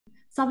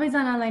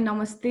सबैजनालाई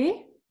नमस्ते।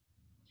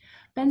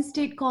 Penn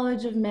State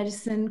college of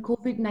medicine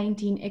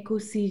COVID-19 एको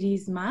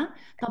सिरिजमा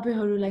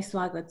तपाईहरुलाई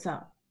स्वागत छ।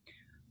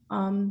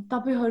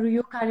 तपाईहरु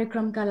यो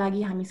कार्यक्रमका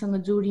लागि हामीसँग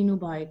जोडिनु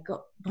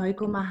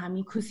भएकोमा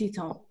हामी खुसी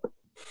छौं।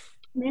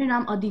 मेरो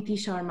नाम अदिति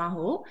शर्मा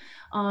हो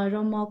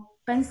र म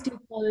Penn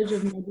State college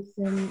of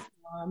medicine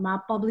मा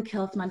पब्लिक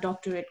हेल्थमा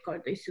डक्टरेट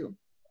गर्दैछु।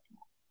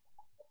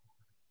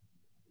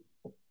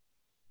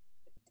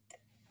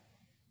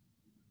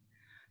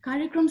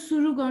 कार्यक्रम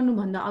सुरु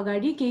गर्नुभन्दा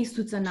अगाडि केही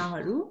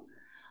सूचनाहरू।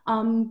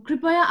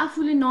 कृपया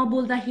आफूले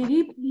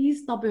नबोल्दाखेरि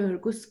प्लिज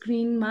तपाईहरुको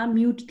स्क्रिनमा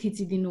म्युट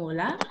थिचिदिनु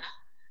होला।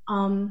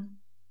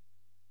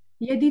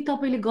 यदि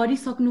तपाईले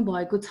गरिसक्नु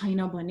भएको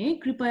छैन भने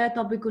कृपया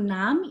तपाईको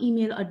नाम,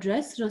 इमेल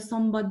एड्रेस र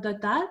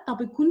सम्बद्धता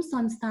तपाई कुन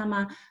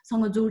संस्थामा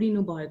सँग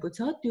जोडिनु भएको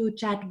छ त्यो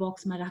च्याट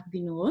बक्समा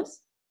राखिदिनुहोस्।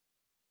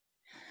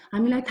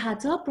 हामीलाई थाहा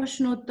छ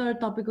प्रश्नोत्तर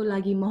तपाईको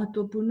लागि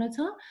महत्त्वपूर्ण छ।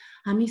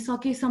 हामी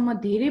सकेसम्म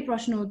धेरै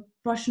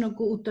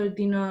प्रश्नको उत्तर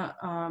दिन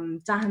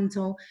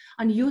चाहन्छौं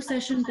अनि यो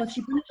सेसन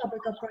पछि पनि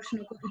तपाईका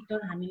प्रश्नको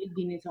उत्तर हामीले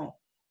दिनेछौं।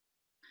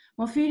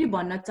 म फेरि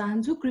भन्न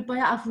चाहन्छु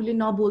कृपया आफूले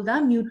नबोल्दा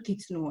म्युट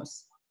थिच्नुहोस्।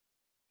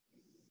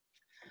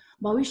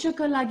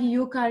 भविष्यका लागि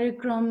यो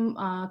कार्यक्रम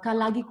का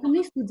लागि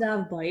कुनै सुझाव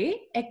भए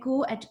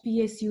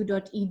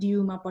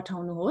echo@psu.edu मा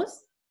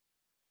पठाउनुहोस्।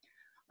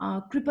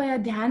 कृपया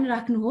ध्यान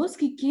राख्नुहोस्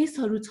कि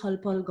केसहरू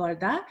छलफल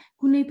गर्दा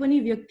कुनै पनि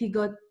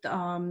व्यक्तिगत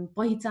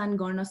पहिचान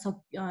गर्न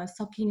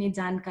सकिने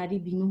जानकारी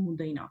दिनु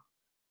हुँदैन।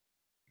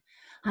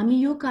 हामी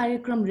यो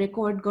कार्यक्रम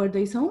रेकर्ड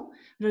गर्दैछौं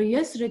र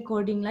यस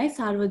रेकर्डिङलाई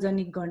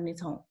सार्वजनिक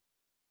गर्नेछौं।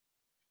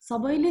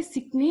 सबैले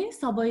सिक्ने,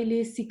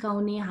 सबैले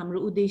सिकाउने हाम्रो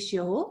उद्देश्य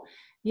हो।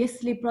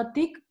 यसले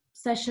प्रत्येक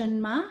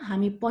सेसनमा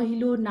हामी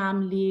पहिलो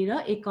नाम लिएर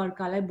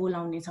एकअर्कालाई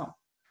बोलाउने छौं।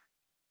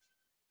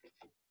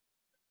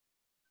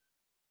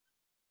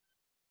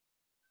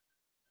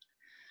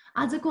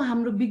 आजको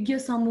हाम्रो विज्ञ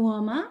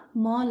समूहमा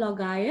म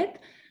लगायत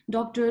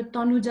doctor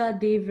Tanuja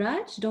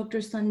Devraj,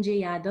 doctor Sanjay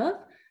Yadav,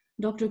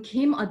 doctor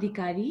Khem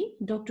अधिकारी,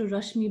 डाक्टर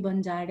रश्मि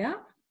बन्जारा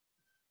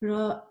र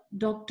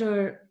डाक्टर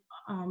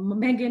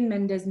मेगन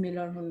मेन्डेज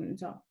मिलर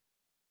हुनुहुन्छ।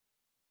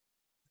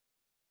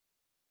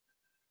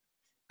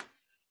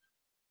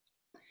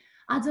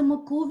 आज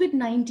म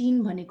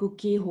COVID-19 भनेको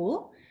के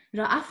हो र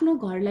आफ्नो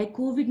घरलाई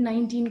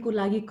COVID-19 को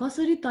लागि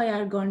कसरी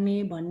तयार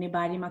गर्ने भन्ने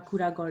बारेमा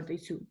कुरा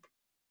गर्दैछु।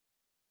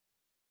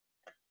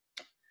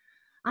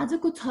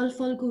 आजको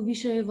छलफलको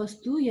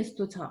विषयवस्तु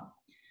यस्तो छ।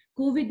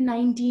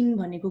 COVID-19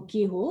 भनेको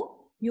के हो,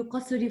 यो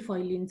कसरी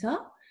फैलिन्छ,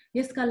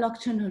 यसका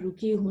लक्षणहरू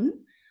के हुन्,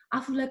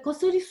 आफूलाई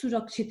कसरी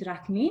सुरक्षित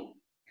राख्ने,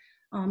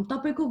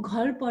 तपाईको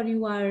घर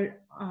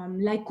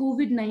परिवारलाई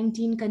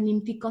COVID-19 का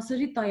निम्ति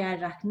कसरी तयार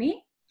राख्ने,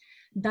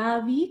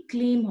 दावी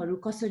क्लेमहरू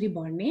कसरी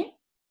भर्ने,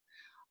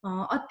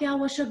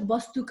 अत्यावश्यक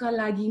वस्तुका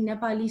लागि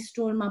नेपाली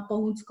स्टोरमा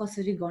पहुँच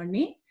कसरी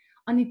गर्ने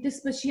अनि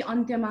त्यसपछि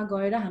अन्त्यमा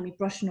गएर हामी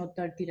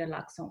प्रश्नोत्तरतिर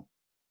लाग्छौं।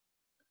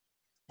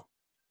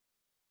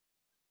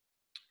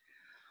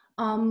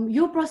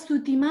 यो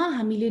प्रस्तुतिमा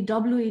हामीले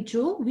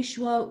WHO,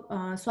 विश्व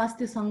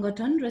स्वास्थ्य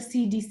संगठन र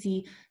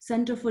CDC,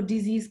 centre for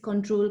disease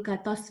control का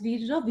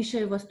तस्बिर र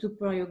विषयवस्तु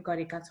प्रयोग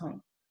गरेका छौं।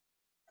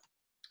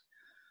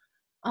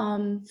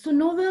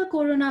 नोभल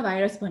कोरोना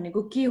भाइरस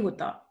भनेको के हो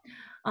त?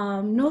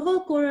 नोभल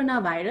कोरोना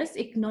भाइरस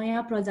एक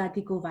नयाँ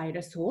प्रजातिको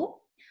भाइरस हो।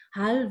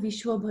 हाल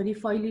विश्वभरि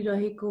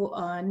फैलिरहेको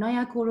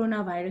नयाँ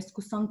कोरोना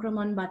भाइरसको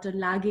संक्रमणबाट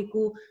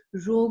लागेको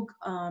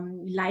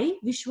रोगलाई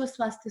विश्व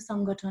स्वास्थ्य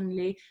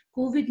संगठनले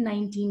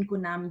COVID-19 को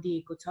नाम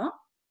दिएको छ।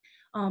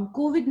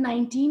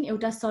 COVID-19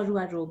 एउटा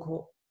सरुवा रोग हो।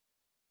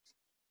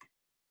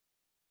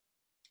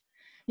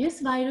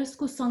 यस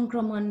भाइरसको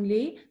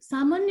संक्रमणले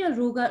सामान्य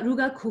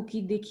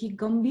रुगाखोकीदेखि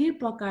गम्भीर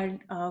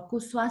प्रकारको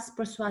श्वास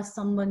प्रश्वास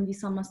सम्बन्धी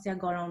समस्या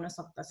गराउन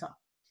सक्दछ।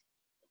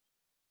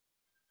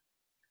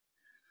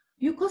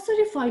 यो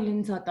कसरी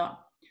फैलिन्छ त?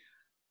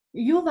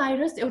 यो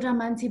भाइरस एउटा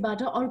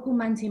मान्छेबाट अर्को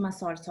मान्छेमा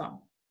सर्छ।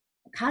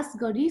 खास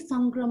गरी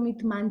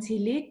संक्रमित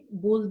मान्छेले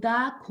बोल्दा,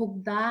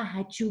 खोक्दा,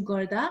 ह्याच्यु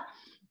गर्दा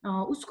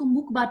उसको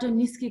मुखबाट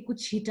निस्केको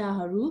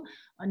छिटाहरू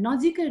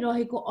नजिकै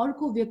रहेको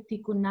अर्को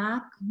व्यक्तिको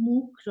नाक,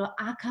 मुख र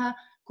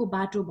आँखाको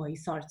बाटो भई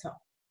सर्छ।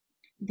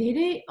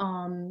 धेरै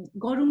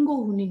गरुङ्गो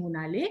हुने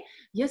हुनाले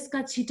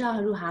यसका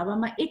छिटाहरू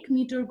हावामा 1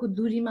 मिटरको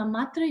दूरीमा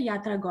मात्र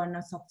यात्रा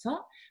गर्न सक्छ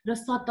र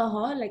सतह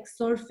लाइक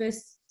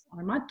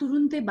सर्फेसमा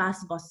तुरुन्तै बास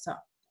बस्छ।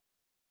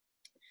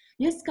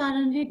 यस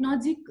कारणले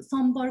नजिक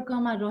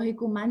सम्पर्कमा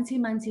रहेको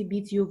मान्छे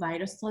बीच यो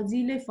भाइरस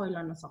सजिलै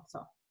फैलन सक्छ।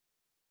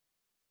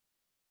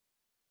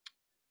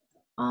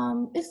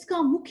 यसका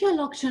मुख्य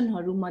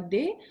लक्षणहरू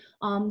मध्ये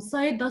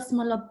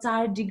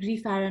 100.4 डिग्री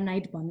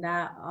फ्यारेनहाइट भन्दा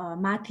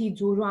माथि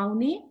ज्वरो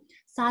आउने,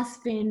 सास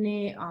फेर्ने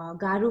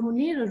गाह्रो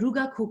हुने र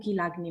रुगाखोकी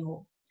लाग्ने हो।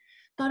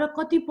 तर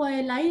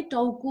कतिपयलाई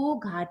टाउको,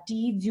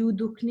 घाँटी, जिउ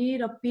दुख्ने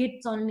र पेट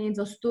चल्ने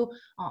जस्तो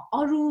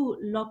अरू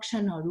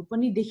लक्षणहरू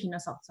पनि देखिन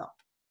सक्छ।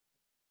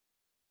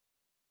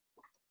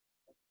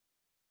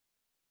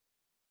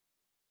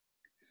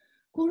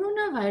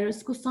 कोरोना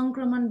भाइरसको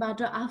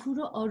संक्रमणबाट आफू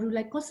र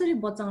अरूलाई कसरी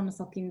बचाउन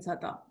सकिन्छ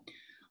त?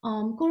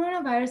 कोरोना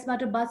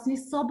भाइरसबाट बाँच्ने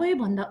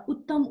सबैभन्दा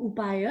उत्तम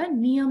उपाय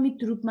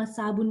नियमित रूपमा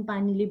साबुन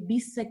पानीले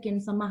 20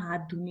 सेकेन्डसम्म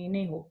हात धुने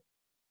नै हो।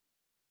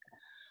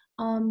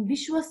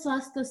 विश्व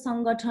स्वास्थ्य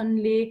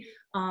सङ्गठनले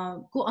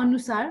को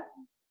अनुसार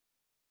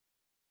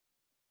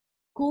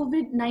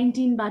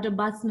COVID-19बाट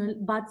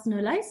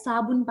बाँच्नलाई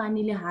साबुन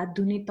पानीले हात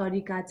धुने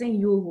तरिका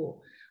चाहिँ यो हो।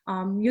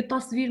 यो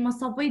तस्विरमा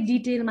सबै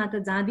डिटेलमा त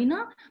जाँदिन,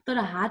 तर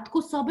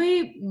हातको सबै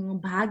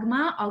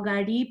भागमा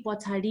अगाडि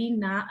पछाडि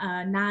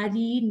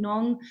नारी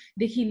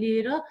नङदेखि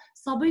लिएर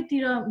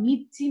सबैतिर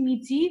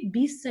मिची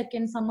 20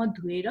 सेकेन्डसम्म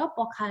धोएर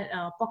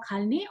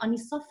पखाल्ने अनि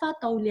सफा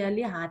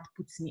तौलियाले हात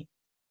पुछ्ने।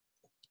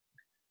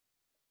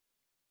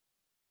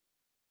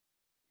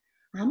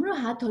 हाम्रो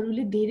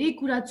हातहरूले धेरै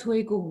कुरा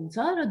छोएको हुन्छ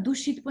र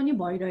दूषित पनि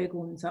भइरहेको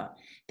हुन्छ।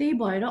 त्यही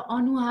भएर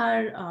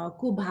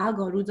अनुहारको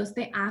भागहरू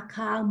जस्तै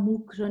आँखा,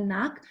 मुख र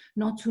नाक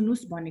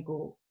नछुनुस् भनेको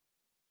हो।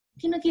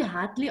 किनकि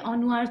हातले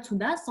अनुहार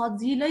छुँदा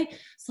सजिलै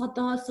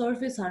सतह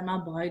सर्फेसहरूमा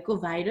भएको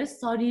भाइरस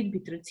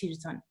शरीरभित्र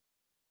छिर्छन्।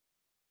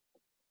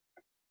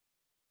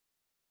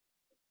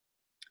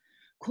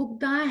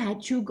 खोक्दा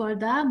ह्याचु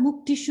गर्दा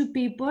मुख टिस्यु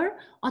पेपर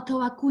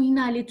अथवा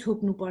कुइनाले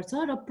छोप्नुपर्छ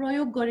र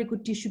प्रयोग गरेको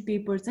टिस्यु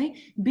पेपर चाहिँ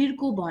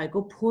बिर्को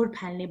भएको फोहोर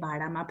फाल्ने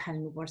भाँडामा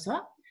फाल्नुपर्छ।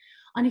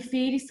 अनि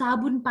फेरि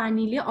साबुन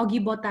पानीले अघि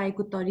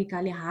बताएको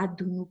तरिकाले हात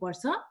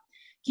धुनुपर्छ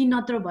कि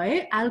नत्र भए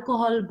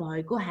अल्कोहल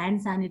भएको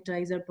ह्यान्ड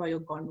स्यानिटाइजर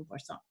प्रयोग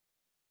गर्नुपर्छ।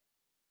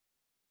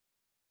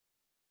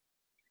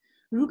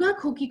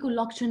 रुगाखोकीको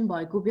लक्षण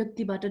भएको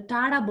व्यक्तिबाट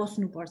टाढा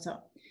बस्नुपर्छ।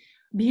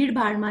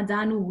 भिडभाडमा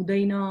जानु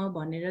हुँदैन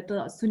भनेर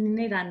त सुनि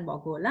नै रहनु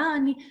भएको होला।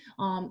 अनि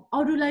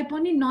अरूलाई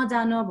पनि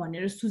नजान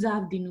भनेर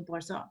सुझाव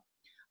दिनुपर्छ।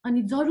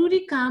 अनि जरुरी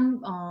काम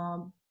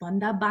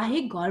भन्दा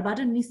बाहेक घरबाट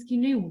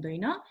निस्किनै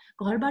हुँदैन।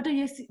 घरबाट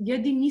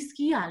यदि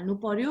निस्किहाल्नु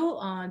पर्यो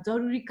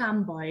जरुरी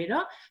काम भएर,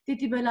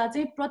 त्यति बेला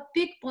चाहिँ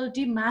प्रत्येक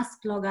पल्टी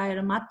मास्क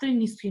लगाएर मात्रै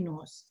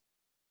निस्किनुहोस्।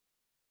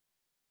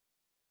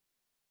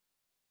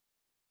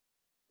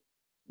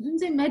 जुन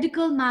चाहिँ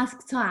मेडिकल मास्क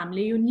छ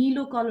हामीले यो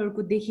नीलो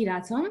कलरको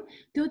देखिरहेछौँ,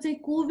 त्यो चाहिँ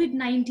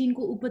COVID-19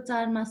 को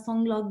उपचारमा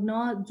संलग्न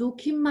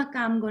जोखिममा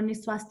काम गर्ने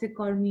स्वास्थ्य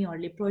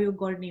कर्मीहरूले प्रयोग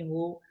गर्ने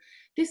हो।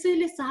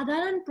 त्यसैले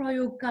साधारण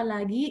प्रयोगका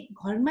लागि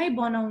घरमै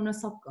बनाउन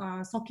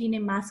सकिने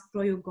मास्क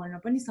प्रयोग गर्न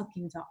पनि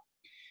सकिन्छ।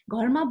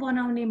 घरमा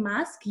बनाउने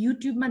मास्क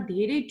युट्युबमा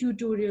धेरै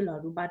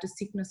ट्युटोरियलहरूबाट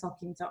सिक्न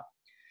सकिन्छ।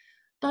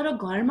 तर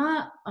घरमा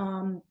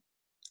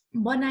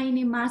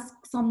बनाइने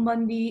मास्क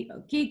सम्बन्धी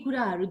केही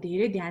कुराहरू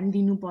धेरै ध्यान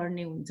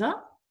दिनुपर्ने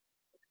हुन्छ।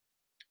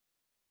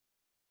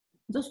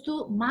 जस्तो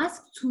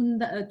मास्क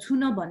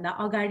छुन भन्दा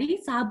अगाडि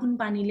साबुन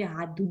पानीले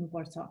हात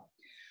धुनुपर्छ।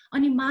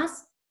 अनि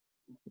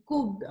मास्कको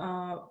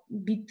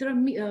भित्र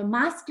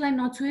मास्कलाई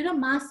नछुएर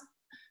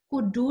मास्कको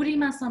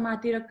डोरीमा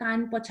समातेर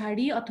कान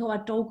पछाडि अथवा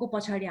टाउको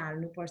पछाडि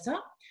हाल्नुपर्छ।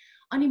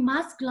 अनि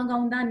मास्क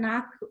लगाउँदा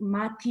नाक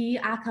माथि,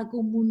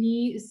 आँखाको मुनि,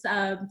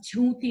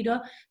 छेउतिर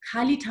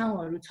खाली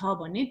ठाउँहरू छ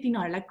भने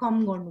तिनीहरूलाई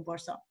कम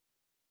गर्नुपर्छ।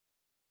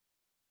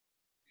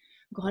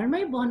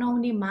 घरमै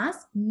बनाउने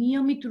मास्क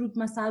नियमित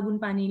रूपमा साबुन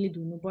पानीले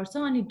धुनुपर्छ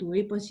अनि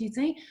धोएपछि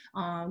चाहिँ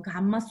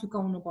घाममा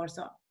सुकाउनुपर्छ।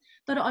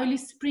 तर अहिले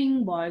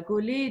स्प्रिङ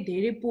भएकोले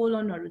धेरै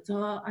पोलनहरू छ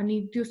अनि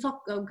त्यो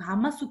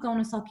घाममा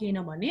सुकाउन सकिएन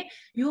भने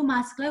यो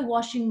मास्कलाई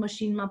वाशिङ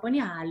मसिनमा पनि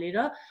हालेर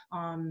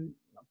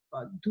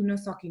धुन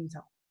सकिन्छ।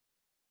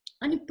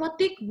 अनि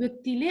प्रत्येक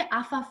व्यक्तिले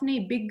आफआफ्नै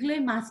बेग्लै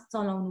मास्क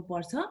चलाउनु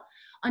पर्छ।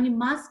 अनि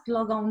मास्क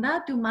लगाउँदा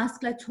त्यो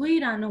मास्कलाई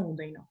छोइरहनु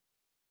हुँदैन।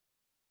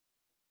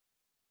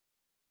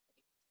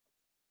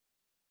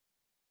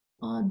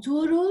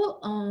 ज्वरो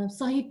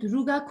सहित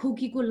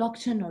रुगाखोकीको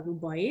लक्षणहरू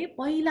भए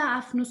पहिला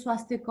आफ्नो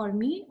स्वास्थ्य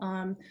कर्मी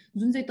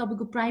जुन चाहिँ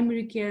तपाईँको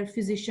प्राइमेरी केयर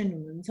फिजिसियन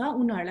हुनुहुन्छ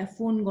उनीहरूलाई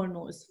फोन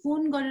गर्नुहोस्।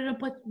 फोन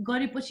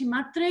गरेपछि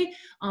मात्रै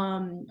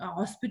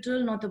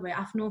हस्पिटल नत्र भए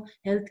आफ्नो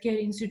हेल्थ केयर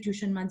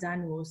इन्स्टिट्युसनमा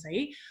जानुहोस्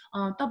है।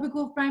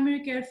 तपाईँको प्राइमेरी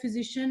केयर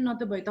फिजिसियन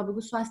नत्र भए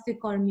तपाईँको स्वास्थ्य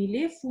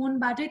कर्मीले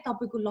फोनबाटै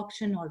तपाईँको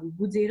लक्षणहरू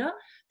बुझेर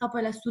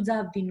तपाईँलाई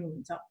सुझाव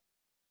दिनुहुन्छ।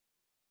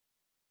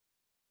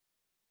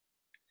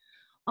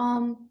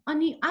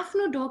 अनि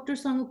आफ्नो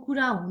डक्टरसँग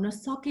कुरा हुन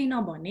सकेन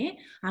भने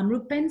हाम्रो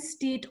Penn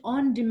State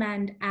on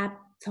demand app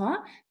छ,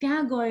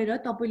 त्यहाँ गएर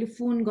तपाईँले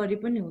फोन गरे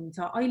पनि हुन्छ।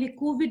 अहिले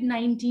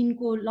COVID-19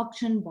 को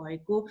लक्षण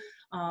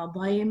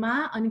भएमा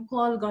अनि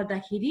कल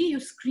गर्दाखेरि यो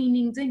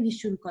स्क्रिनिङ चाहिँ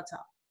निशुल्क छ।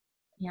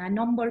 यहाँ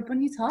नम्बर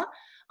पनि छ,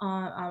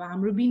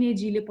 हाम्रो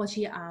विनयजीले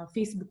पछि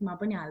फेसबुकमा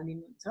पनि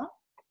हालिदिनुहुन्छ।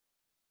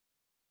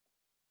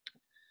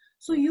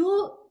 सो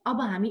यो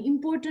अब हामी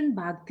इम्पोर्टेन्ट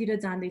भागतिर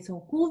जाँदैछौँ।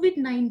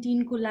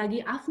 COVID-19 को लागि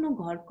आफ्नो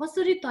घर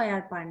कसरी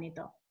तयार पार्ने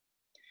त?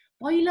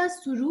 पहिला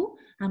सुरु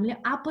हामीले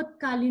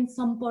आपतकालीन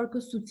सम्पर्क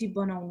सूची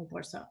बनाउनु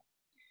पर्छ।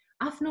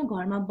 आफ्नो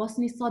घरमा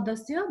बस्ने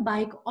सदस्य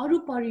बाहेक अरू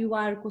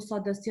परिवारको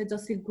सदस्य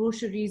जसले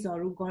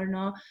ग्रोसरिजहरू गर्न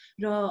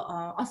र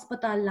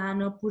अस्पताल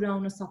लान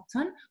पुर्याउन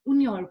सक्छन्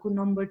उनीहरूको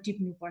नम्बर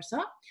टिप्नुपर्छ।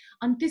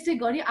 अनि त्यसै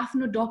गरी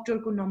आफ्नो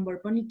डाक्टरको नम्बर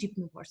पनि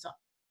टिप्नुपर्छ।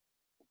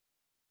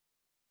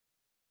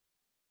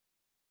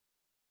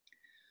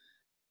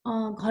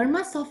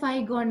 घरमा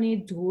सफाई गर्ने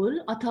झोल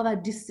अथवा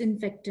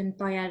डिसइन्फेक्टेन्ट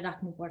तयार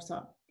राख्नुपर्छ।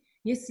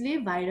 यसले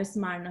भाइरस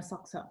मार्न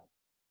सक्छ।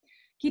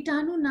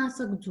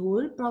 कीटाणुनाशक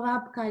झोल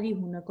प्रभावकारी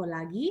हुनको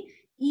लागि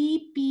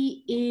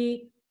EPA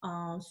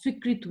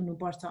स्वीकृत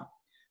हुनुपर्छ।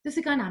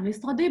 त्यसै कारण हामीले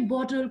सधैँ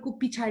बोतलको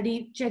पछाडि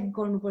चेक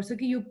गर्नुपर्छ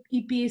कि यो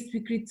EPA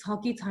स्वीकृत छ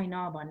कि छैन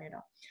भनेर।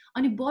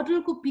 अनि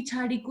बोतलको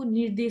पछाडिको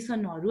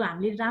निर्देशनहरू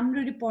हामीले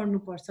राम्ररी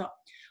पढ्नुपर्छ।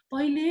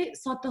 पहिले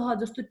सतह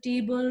जस्तो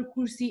टेबल,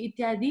 कुर्सी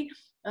इत्यादि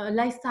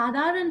लाई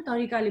साधारण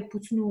तरिकाले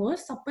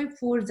पुछ्नुहोस्, सबै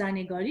फोहोर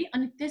जाने गरी,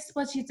 अनि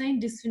त्यसपछि चाहिँ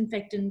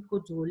डिसइन्फेक्टेन्टको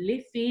झोलले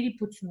फेरि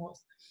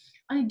पुछ्नुहोस्।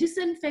 अनि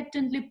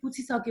डिसइन्फेक्टेन्टले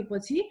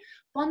पुछिसकेपछि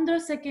 15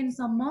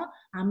 सेकेन्डसम्म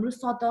हाम्रो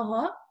सतह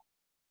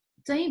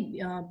चाहिँ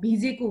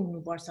भिजेको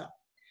हुनुपर्छ।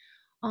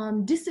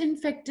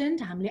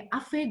 डिसइन्फेक्टेन्ट हामीले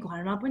आफै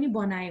घरमा पनि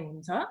बनाए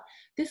हुन्छ।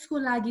 त्यसको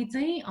लागि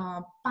चाहिँ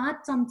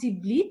 5 चम्ची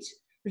ब्लिच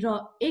र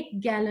 1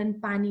 ग्यालन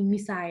पानी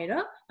मिसाएर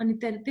अनि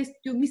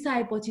त्यो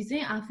मिसाएपछि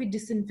चाहिँ आफै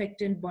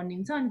डिसइन्फेक्टेन्ट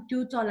बनिन्छ अनि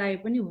त्यो चलाए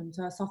पनि हुन्छ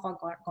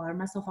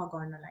घरमा सफा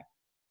गर्नलाई।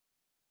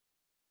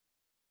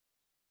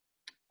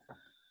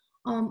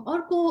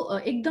 अर्को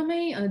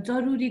एकदमै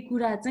जरुरी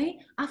कुरा चाहिँ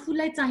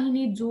आफूलाई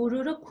चाहिने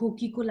ज्वरो र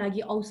खोकीको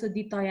लागि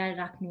औषधि तयार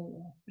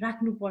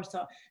राख्नुपर्छ,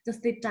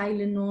 जस्तै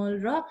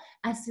टाइलेनोल र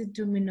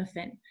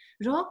एसिटामिनोफेन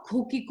र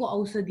खोकीको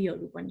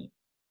औषधिहरू पनि।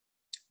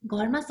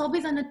 घरमा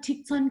सबैजना ठिक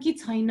छन् कि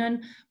छैनन्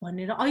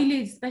भनेर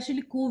अहिले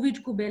स्पेशली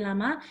कोभिडको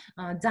बेलामा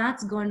जाँच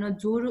गर्न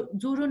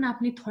ज्वरो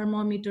नाप्ने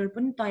थर्मोमिटर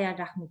पनि तयार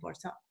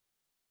राख्नुपर्छ।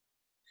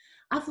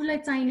 आफूलाई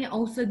चाहिने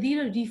औषधि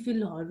र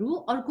रिफिलहरू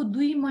अर्को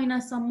 2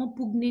 महिनासम्म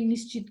पुग्ने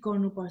निश्चित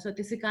गर्नुपर्छ।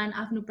 त्यसै कारण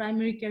आफ्नो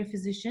प्राइमेरी केयर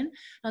फिजिशियन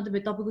नत्र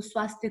तपाईको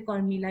स्वास्थ्य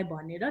कर्मीलाई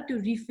भनेर त्यो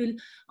रिफिल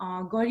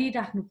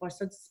गरिराख्नुपर्छ।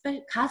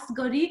 खास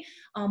गरी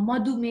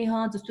मधुमेह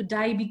जस्तो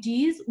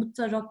डायबिटिज, उच्च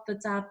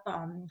रक्तचाप,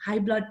 हाई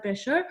ब्लड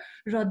प्रेसर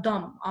र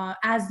दम,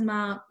 एजमा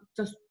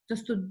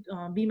जस्तो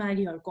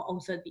बिमारीहरूको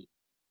औषधि।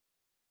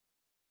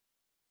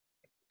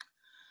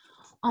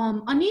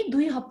 अनि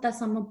 2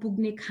 हप्तासम्म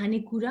पुग्ने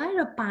खानेकुरा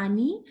र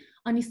पानी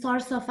अनि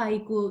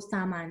सरसफाइको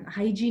सामान,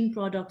 हाइजिन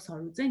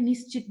प्रडक्ट्सहरू चाहिँ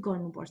निश्चित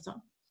गर्नुपर्छ।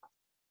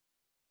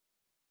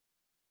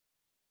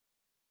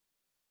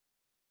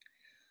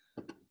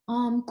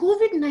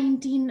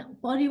 COVID-19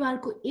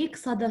 परिवारको एक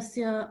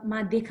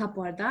सदस्यमा देखा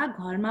पर्दा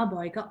घरमा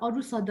भएका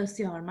अरू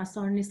सदस्यहरूमा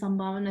सर्ने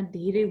सम्भावना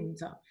धेरै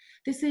हुन्छ।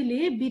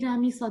 त्यसैले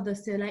बिरामी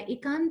सदस्यलाई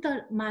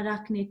एकान्तमा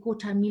राख्ने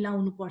कोठा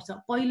मिलाउनुपर्छ।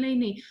 पहिल्यै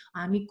नै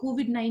हामी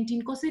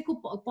COVID-19 कसैको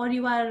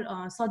परिवार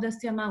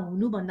सदस्यमा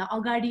हुनुभन्दा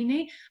अगाडि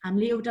नै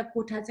हामीले एउटा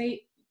कोठा चाहिँ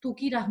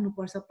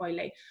तोकिराख्नुपर्छ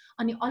पहिल्यै,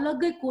 अनि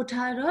अलग्गै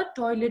कोठा र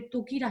टोयलेट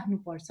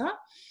तोकिराख्नुपर्छ।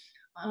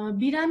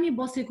 बिरामी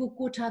बसेको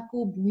कोठाको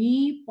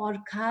भुइँ,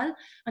 पर्खाल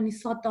अनि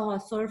सतह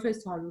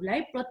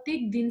सर्फेसहरूलाई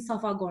प्रत्येक दिन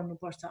सफा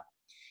गर्नुपर्छ।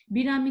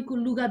 बिरामीको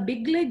लुगा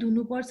बेग्लै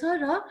धुनुपर्छ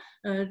र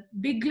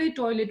बेग्लै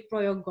टोयलेट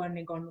प्रयोग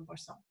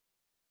गर्नुपर्छ।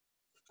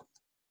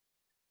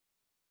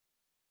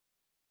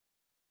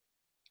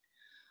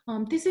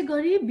 त्यसै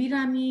गरी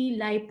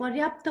बिरामीलाई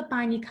पर्याप्त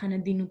पानी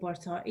खान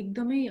दिनुपर्छ।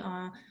 एकदमै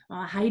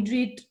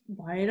हाइड्रेट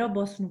भएर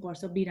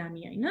बस्नुपर्छ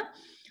बिरामी, हैन?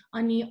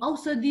 अनि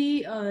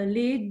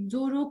औषधिले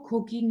ज्वरो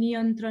खोकी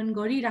नियन्त्रण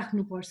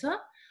गरिराख्नुपर्छ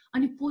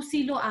अनि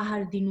पोसिलो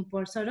आहार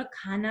दिनुपर्छ र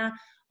खाना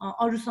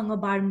अरूसँग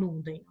बाँड्नु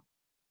हुँदैन।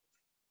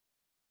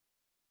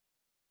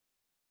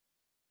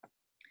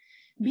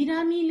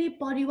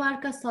 बिरामीले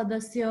परिवारका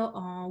सदस्य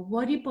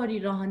वरिपरि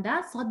रहँदा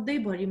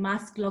सधैँभरि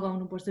मास्क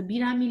लगाउनुपर्छ।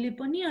 बिरामीले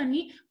पनि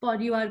अनि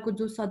परिवारको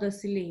जो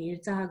सदस्यले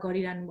हेरचाह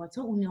गरिरहनु भएको छ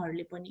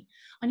उनीहरूले पनि।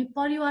 अनि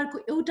परिवारको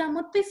एउटा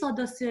मात्रै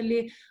सदस्यले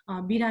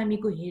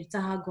बिरामीको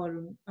हेरचाह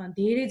गरून्,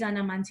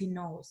 धेरैजना मान्छे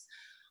नहोस्।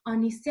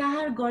 अनि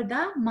स्याहार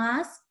गर्दा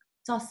मास्क,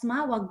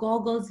 चस्मा वा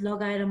गगल्स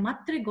लगाएर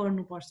मात्रै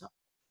गर्नुपर्छ।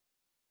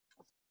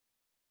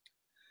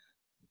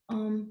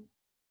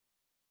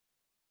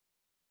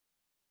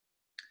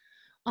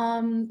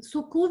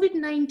 सो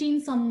COVID-19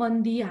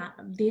 सम्बन्धी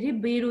धेरै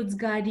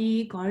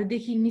बेरोजगारी,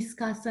 घरदेखि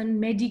निष्कासन,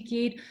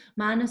 मेडिकेड,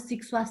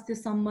 मानसिक स्वास्थ्य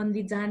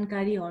सम्बन्धी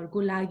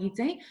जानकारीहरूको लागि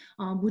चाहिँ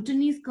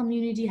भुटानिज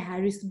कम्युनिटी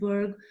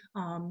ह्यारिसबर्ग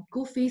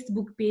को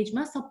फेसबुक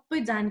पेजमा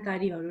सबै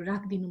जानकारीहरू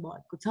राखिदिनु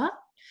भएको छ।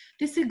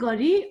 त्यसै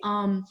गरी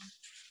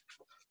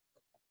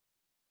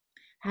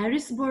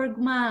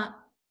ह्यारिसबर्गमा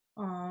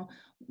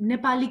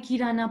नेपाली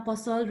किराना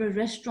पसल र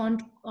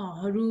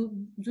रेस्टुरेन्टहरू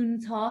जुन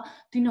छ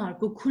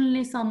तिनीहरूको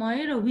खुल्ने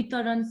समय र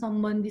वितरण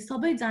सम्बन्धी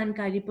सबै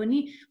जानकारी पनि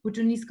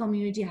भुटानिज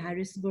कम्युनिटी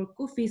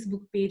ह्यारिसबर्गको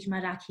फेसबुक पेजमा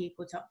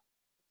राखिएको छ।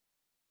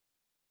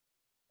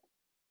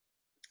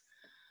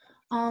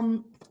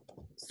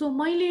 सो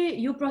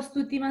मैले यो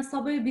प्रस्तुतिमा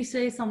सबै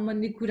विषय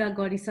सम्बन्धी कुरा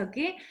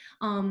गरिसके।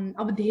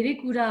 अब धेरै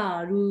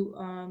कुराहरू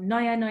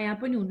नयाँ नयाँ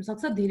पनि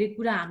हुनसक्छ, धेरै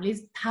कुरा हामीले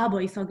थाहा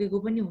भइसकेको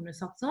पनि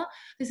हुनसक्छ।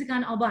 त्यसै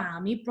कारण अब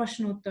हामी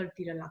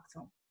प्रश्नोत्तरतिर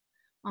लाग्छौँ।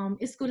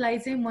 यसको लागि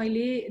चाहिँ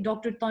मैले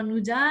doctor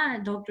Tanuja,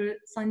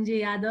 doctor Sanjay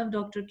Yadav,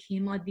 doctor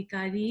Khem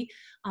अधिकारी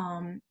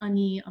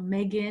अनि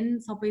मेगन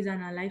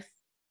सबैजनालाई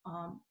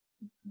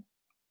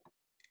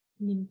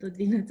निम्तो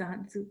दिन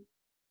चाहन्छु।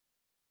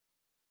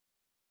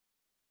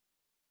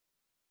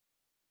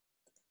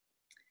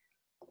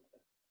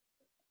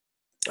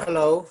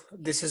 Hello,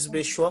 this is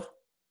Vishwa.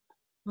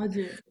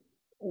 हजुर।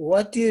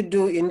 What do you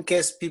do in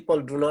case people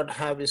do not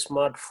have a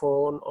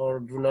smartphone or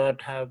do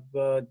not have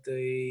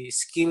the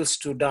skills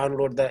to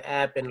download the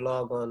app and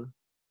log on?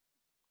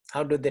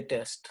 How do they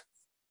test?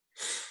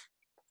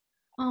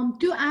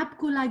 त्यो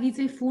एपको लागि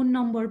चाहिँ phone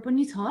number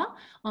पनि छ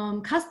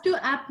खास त्यो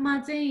एपमा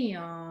चाहिँ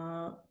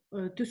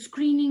त्यो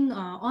स्क्रिनिङ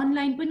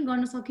अनलाइन पनि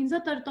गर्न सकिन्छ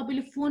तर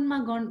तपाईँले फोनमा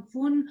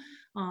फोन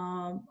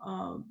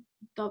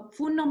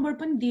नम्बर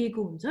पनि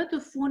दिएको हुन्छ त्यो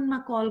फोनमा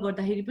कल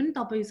गर्दाखेरि पनि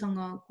तपाईँसँग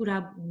कुरा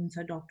हुन्छ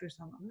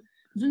डक्टरसँग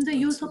जुन चाहिँ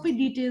यो सबै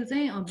डिटेल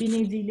चाहिँ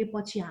विनयजीले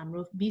पछि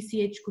हाम्रो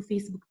BCH को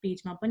फेसबुक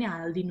पेजमा पनि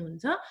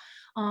हालिदिनुहुन्छ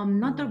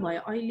नत्र भए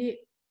अहिले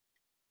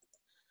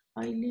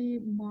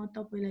म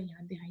तपाईलाई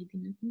यहाँ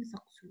देखाइदिन पनि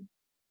सक्छु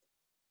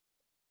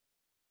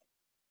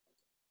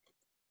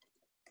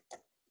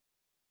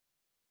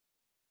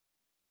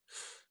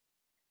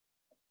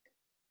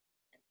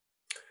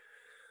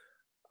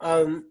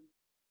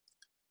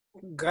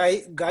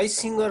गाई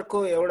सिंगरको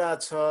एउटा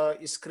छ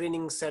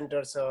स्क्रिनिङ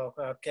सेन्टर छ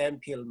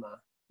क्याम्पहिलमा.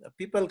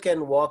 People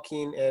can walk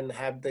in and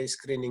have the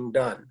screening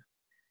done.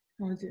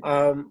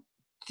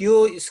 त्यो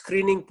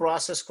स्क्रिनिङ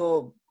प्रोसेसको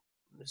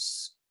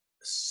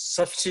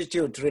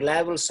substitute,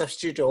 reliable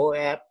substitute हो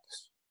app.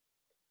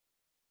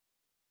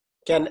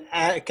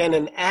 Can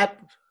an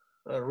app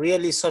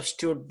really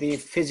substitute the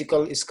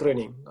physical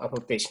screening of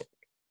a patient?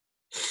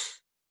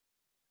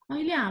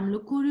 अहिले हाम्रो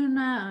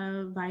कोरोना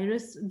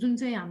भाइरस जुन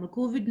चाहिँ हाम्रो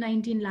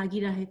COVID-19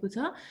 लागिरहेको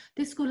छ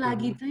त्यसको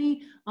लागि चाहिँ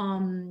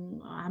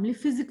हामीले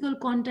फिजिकल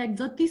कन्ट्याक्ट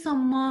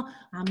जतिसम्म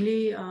हामीले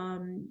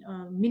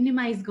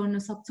मिनिमाइज गर्न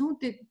सक्छौं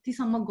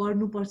त्यतिसम्म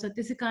गर्नुपर्छ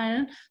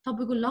त्यसैकारण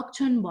तपाईको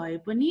लक्षण भए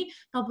पनि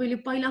तपाईले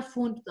पहिला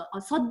फोन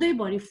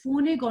सधैँभरि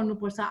फोनै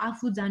गर्नुपर्छ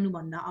आफू जानु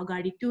भन्दा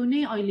अगाडि त्यो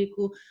नै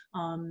अहिलेको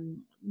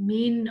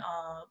मेन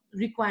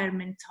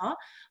रिक्वायरमेन्ट छ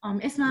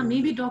यसमा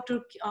मेबी डाक्टर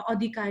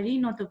अधिकारी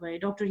नत्र भए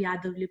डाक्टर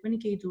यादवले पनि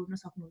केही जोड्न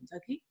सक्नुहुन्छ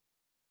कि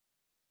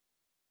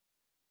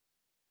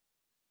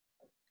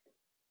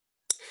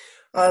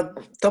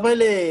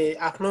तपाईले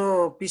आफ्नो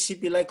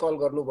PCP लाई कल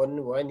गर्नु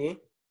भन्नु भयो नि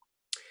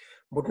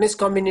भुटनेस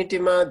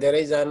कम्युनिटीमा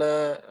धेरै जना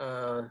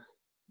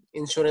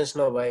इन्स्योरेन्स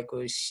नभएको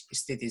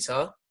स्थिति छ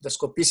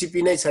जसको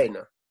PCP नै छैन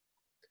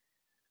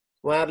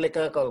उहाँहरुले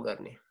कहाँ कल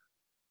गर्ने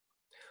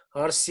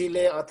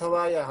हर्सीले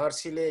अथवा या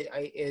हर्सीले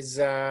is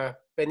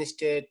Penn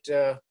State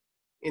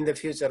in the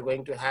future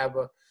going to have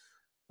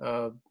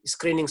a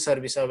screening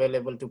service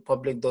available to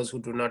public those who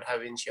do not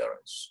have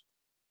insurance.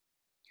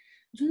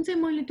 जुन चाहिँ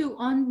मैले त्यो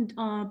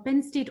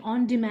Penn State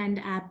on demand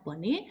app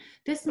भने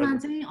त्यसमा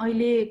चाहिँ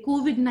अहिले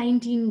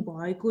COVID-19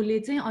 भएकोले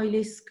चाहिँ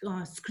अहिले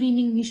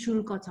स्क्रिनिङ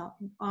निशुल्क छ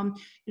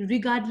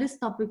रिगार्डलेस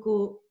तपाईको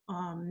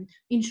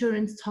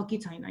इन्स्योरेन्स छ कि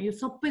छैन यो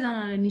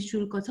सबैजनालाई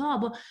निशुल्क छ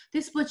अब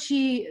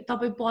त्यसपछि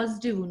तपाई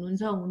पोजिटिभ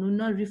हुनुहुन्छ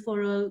हुनुहुन्न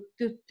रिफरल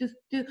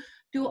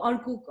त्यो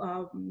अर्को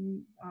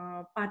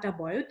पाटा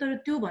भयो तर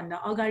त्यो भन्दा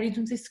अगाडि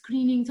जुन चाहिँ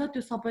स्क्रिनिङ छ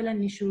त्यो सबैलाई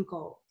निशुल्क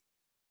हो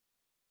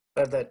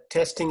But the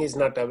testing is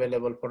not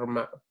available for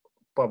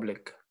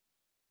public.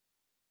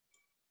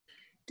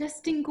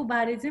 Testing को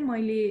बारे चाहिँ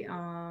मैले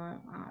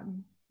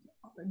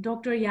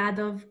Dr.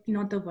 Yadav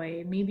नत्र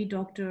भए maybe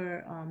Dr.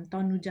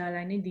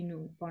 Tanujaलाई नै दिनु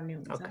पर्ने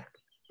हुन्छ. Okay.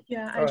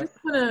 Yeah, I just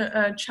want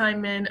to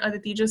chime in,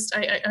 Aditi. Just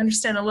I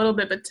understand a little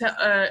bit, but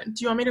do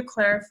you want me to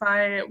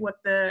clarify what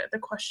the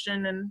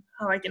question and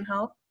how I can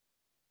help?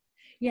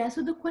 Yeah,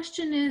 so the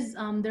question is,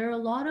 there are a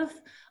lot of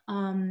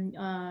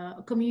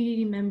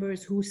community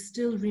members who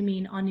still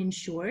remain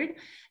uninsured.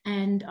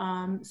 And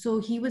so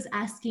he was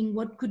asking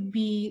what could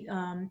be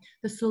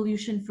the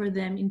solution for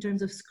them in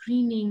terms of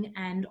screening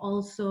and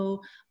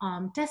also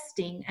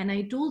testing. And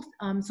I told,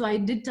 so I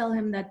did tell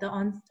him that the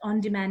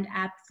on-demand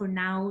app for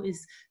now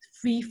is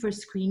free for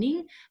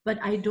screening, but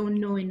I don't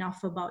know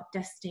enough about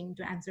testing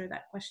to answer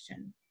that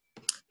question.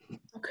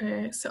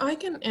 Okay, so I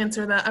can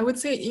answer that. I would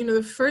say,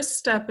 the first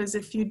step is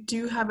if you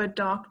do have a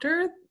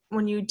doctor,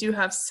 when you do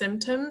have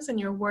symptoms and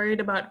you're worried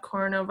about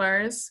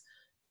coronavirus,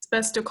 it's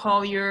best to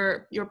call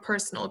your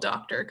personal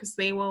doctor because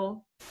they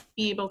will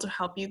be able to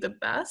help you the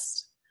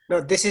best.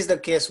 No, this is the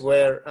case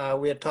where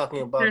we are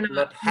talking about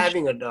not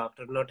having a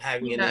doctor, not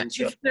having an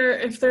insurance.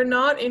 If they're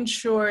not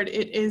insured,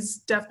 it is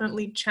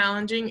definitely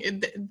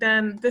challenging.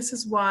 Then this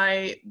is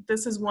why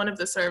this is one of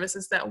the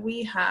services that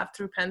we have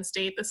through Penn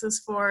State. This is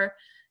for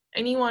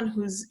anyone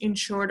who's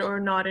insured or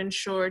not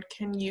insured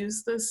can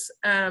use this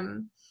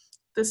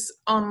this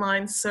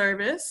online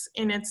service,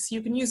 and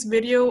you can use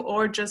video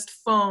or just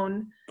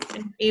phone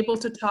and be able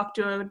to talk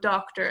to a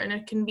doctor, and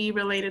it can be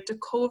related to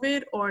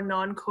COVID or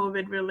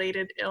non-COVID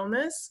related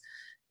illness,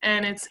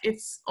 and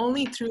it's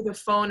only through the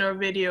phone or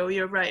video.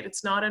 You're right,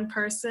 it's not in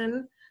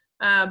person,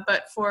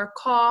 but for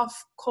cough,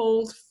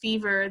 cold,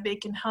 fever, they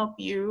can help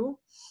you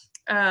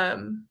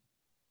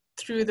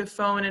through the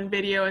phone and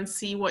video and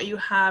see what you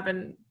have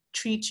and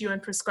treat you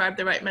and prescribe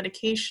the right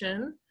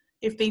medication.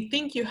 If they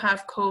think you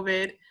have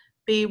COVID,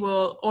 they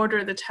will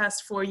order the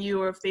test for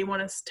you, or if they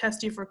want to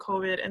test you for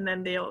COVID, and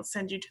then they'll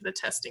send you to the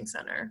testing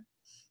center.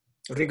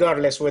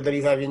 Regardless whether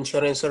you have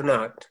insurance or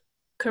not?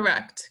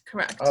 Correct.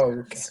 Oh,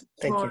 okay.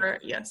 Thank you.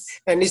 Yes.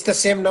 And it's the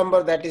same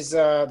number that is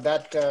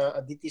that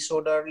Aditi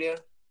showed earlier?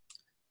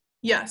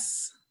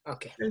 Yes.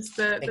 Okay. There's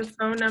Thank the you.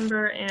 phone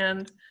number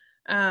and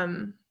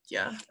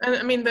yeah.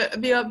 I mean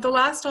the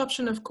last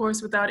option, of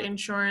course, without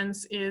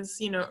insurance is,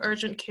 you know,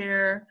 urgent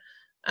care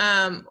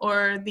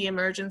or the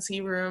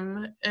emergency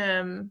room.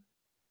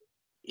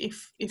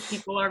 If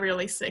people are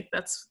really sick,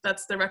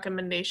 that's the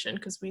recommendation,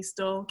 because we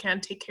still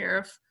can't take care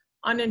of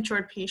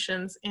uninsured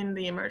patients in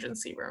the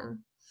emergency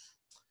room.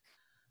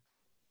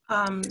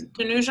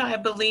 Danuja, I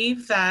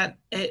believe that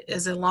it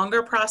is a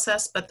longer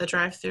process, but the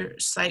drive-through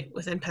site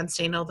within Penn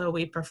State, although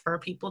we prefer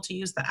people to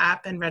use the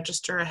app and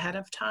register ahead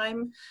of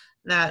time,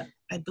 that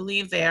I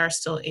believe they are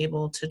still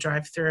able to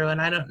drive through. And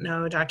I don't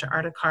know, Dr.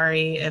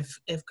 Artakari,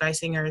 if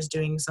Geisinger is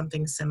doing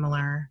something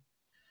similar.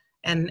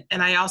 And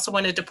I also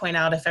wanted to point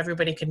out if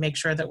everybody could make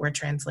sure that we're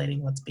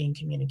translating what's being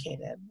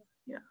communicated.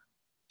 Yeah.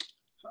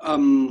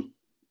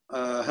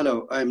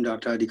 Hello, I'm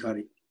Dr.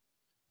 Adhikari.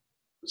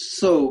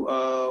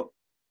 So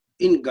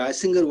in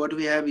Geisinger, what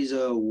we have is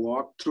a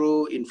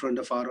walkthrough in front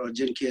of our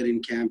urgent care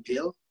in Camp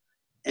Hill.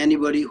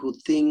 Anybody who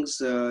thinks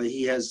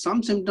he has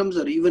some symptoms,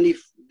 or even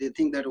if they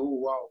think that, oh,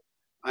 wow,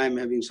 I'm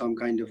having some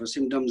kind of a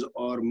symptoms,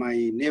 or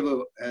my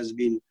neighbor has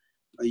been,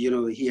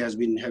 he has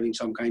been having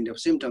some kind of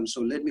symptoms,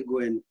 so let me go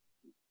and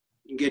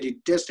get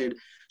it tested.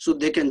 So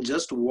they can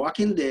just walk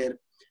in there.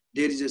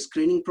 There is a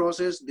screening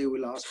process. They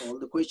will ask all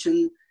the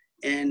questions,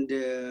 and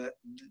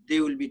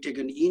they will be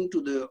taken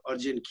into the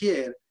urgent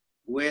care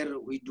where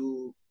we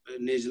do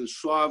nasal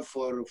swab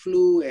for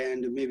flu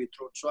and maybe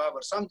throat swab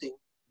or something.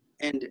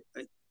 And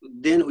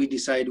then we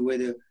decide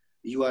whether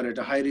you are at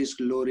a high risk,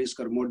 low risk,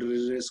 or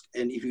moderate risk,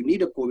 and if you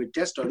need a COVID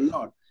test or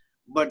not.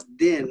 But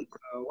then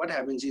what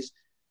happens is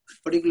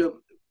particular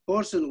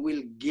person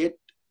will get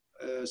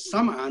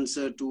some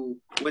answer to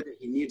whether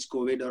he needs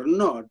COVID or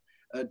not,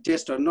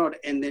 test or not.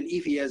 And then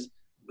if he has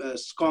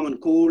common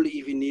cold,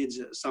 if he needs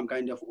some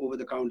kind of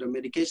over-the-counter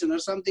medication or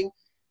something,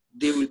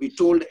 they will be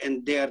told,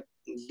 and they're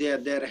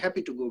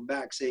happy to go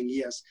back saying,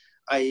 yes,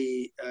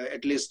 I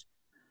at least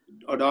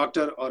a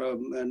doctor or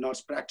a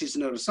nurse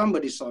practitioner or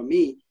somebody saw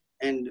me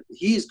and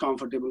he is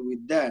comfortable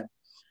with that.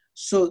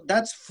 So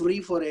that's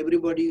free for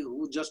everybody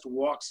who just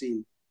walks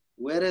in.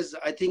 Whereas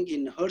I think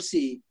in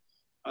Hershey,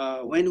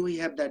 when we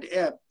have that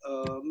app,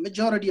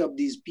 majority of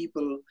these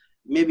people,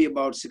 maybe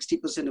about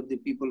 60% of the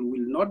people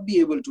will not be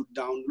able to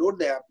download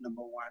the app,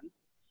 number one.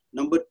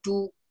 Number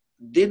two,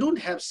 they don't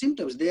have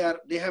symptoms. They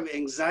have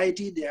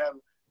anxiety, they have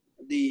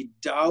the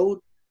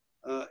doubt.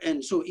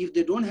 And so if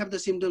they don't have the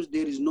symptoms,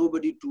 there is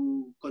nobody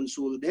to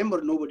console them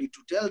or nobody to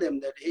tell them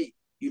that, hey,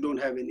 you don't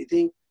have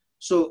anything.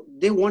 So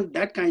they want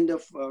that kind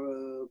of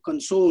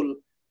console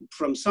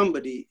from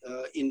somebody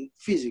in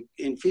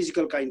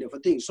physical kind of a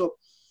thing. So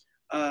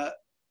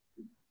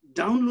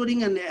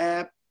downloading an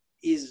app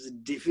is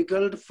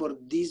difficult for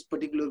this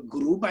particular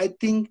group, I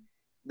think.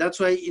 That's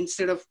why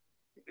instead of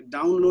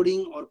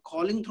downloading or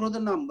calling through the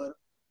number,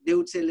 they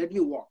would say, let me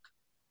walk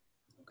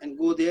and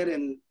go there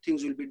and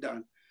things will be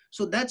done.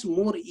 So that's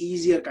more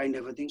easier kind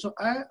of a thing. So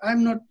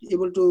I'm not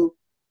able to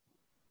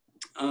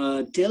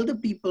tell the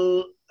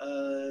people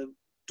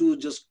to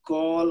just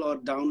call or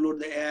download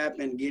the app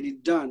and get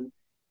it done,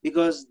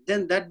 because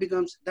then that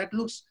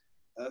looks,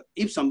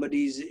 if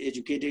somebody is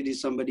educated, if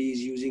somebody is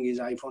using his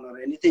iPhone or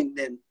anything,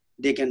 then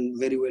they can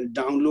very well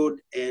download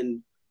and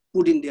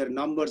put in their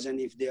numbers, and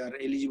if they are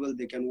eligible,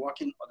 they can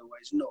walk in,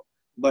 otherwise no.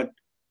 But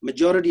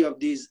majority of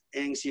these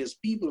anxious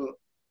people,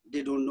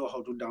 they don't know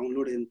how to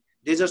download, and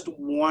they just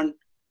want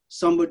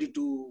somebody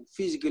to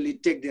physically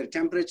take their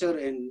temperature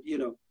and,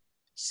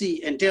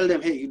 see and tell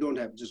them, hey, you don't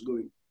have, just go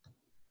in.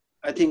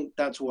 I think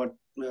that's what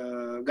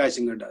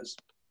Geisinger does.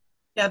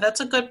 Yeah,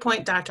 that's a good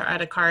point, Dr.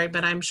 Adhikari,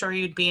 but I'm sure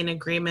you'd be in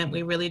agreement.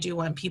 We really do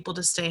want people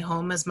to stay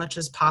home as much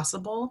as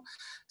possible.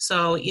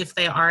 So if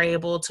they are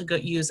able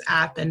to use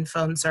app and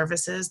phone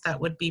services, that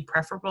would be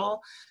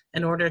preferable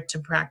in order to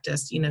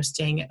practice,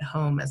 staying at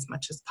home as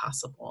much as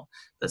possible.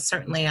 But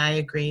certainly I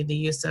agree, the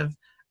use of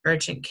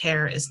urgent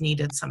care is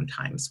needed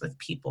sometimes with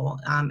people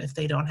if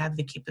they don't have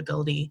the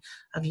capability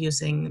of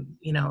using,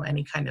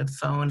 any kind of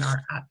phone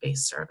or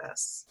app-based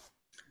service.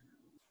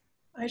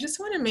 I just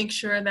want to make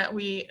sure that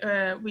we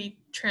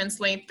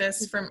translate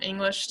this from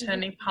English to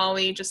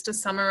Nepali just to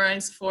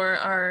summarize for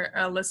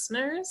our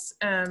listeners.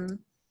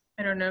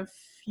 I don't know if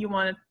you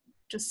want to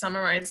just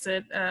summarize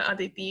it,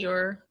 Aditi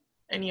or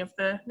any of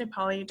the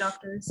Nepali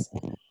doctors.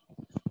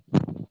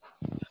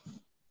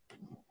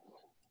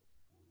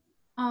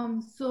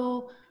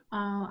 So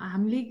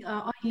हामीले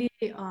अहिले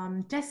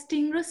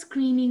testing र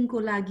स्क्रिनिङको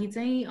लागि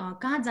चाहिँ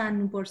कहाँ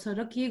जानुपर्छ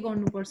र के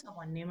गर्नुपर्छ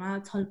भन्नेमा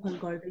छलफल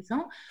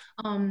गर्दैछौँ।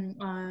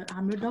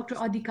 हाम्रो डाक्टर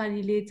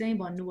अधिकारीले चाहिँ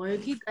भन्नुभयो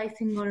कि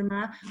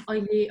गाइसिङरमा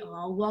अहिले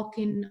वक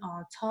इन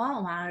छ,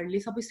 उहाँहरूले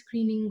सबै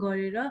स्क्रिनिङ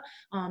गरेर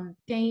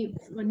त्यही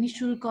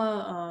निशुल्क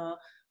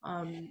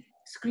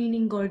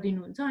स्क्रिनिङ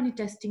गरिदिनुहुन्छ अनि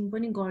टेस्टिङ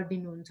पनि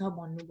गरिदिनुहुन्छ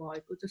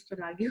भन्नुभएको जस्तो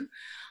लाग्यो।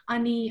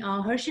 अनि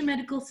हर्षी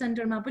मेडिकल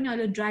सेन्टरमा पनि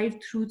अहिले ड्राइभ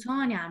थ्रु छ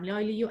अनि हामीले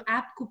अहिले यो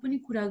एपको पनि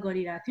कुरा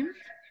गरिरहेको थियौँ।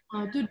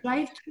 त्यो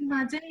ड्राइभ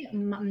थ्रुमा चाहिँ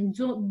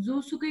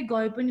जोसुकै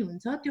गए पनि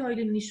हुन्छ, त्यो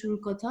अहिले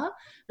निःशुल्क छ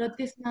र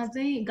त्यसमा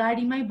चाहिँ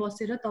गाडीमै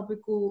बसेर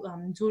तपाईँको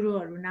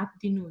ज्वरोहरू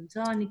नापिदिनुहुन्छ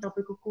अनि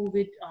तपाईँको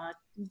कोभिड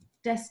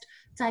टेस्ट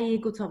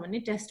चाहिएको छ भने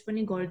टेस्ट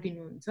पनि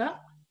गरिदिनुहुन्छ।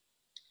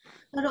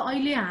 तर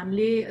अहिले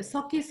हामीले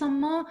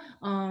सकेसम्म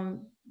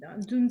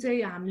जुन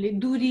चाहिँ हामीले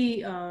दूरी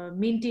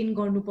मेन्टेन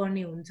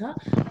गर्नुपर्ने हुन्छ,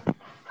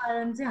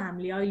 कारण चाहिँ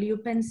हामीले अहिले यो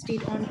पेन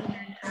स्टेट अन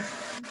डिमान्ड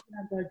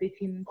कुरा गर्दै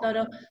थियौँ, तर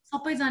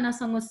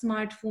सबैजनासँग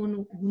स्मार्टफोन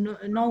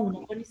नहुन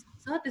पनि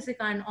सक्छ, त्यसै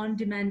कारण अन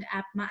डिमान्ड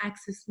एपमा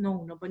एक्सेस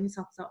नहुन पनि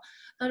सक्छ।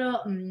 तर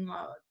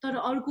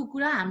अर्को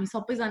कुरा, हामी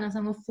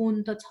सबैजनासँग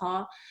फोन त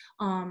छ,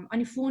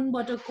 अनि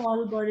फोनबाट कल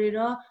गरेर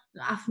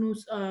आफ्नो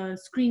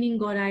स्क्रिनिङ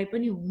गराए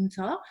पनि हुन्छ,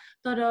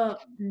 तर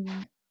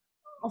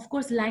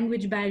अफकोर्स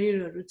ल्याङ्ग्वेज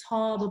ब्यारियरहरू छ।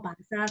 अब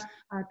भाषा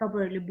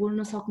तपाईँहरूले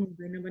बोल्न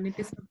सक्नुहुँदैन भने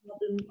त्यसमा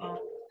प्रब्लम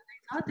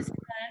छ। त्यसै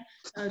कारण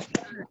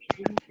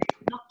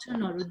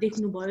लक्षणहरू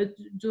देख्नुभयो,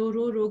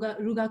 ज्वरो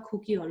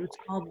रुगाखोकीहरू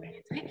छ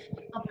भने चाहिँ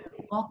तपाईँहरू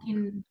वक इन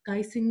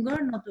गाइसिङ्गर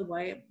नत्र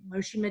भए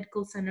हर्षी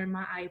मेडिकल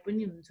सेन्टरमा आए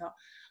पनि हुन्छ।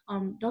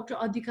 डाक्टर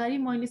अधिकारी,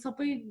 मैले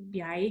सबै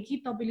भ्याएँ कि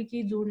तपाईँले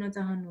केही जोड्न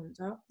चाहनुहुन्छ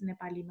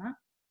नेपालीमा?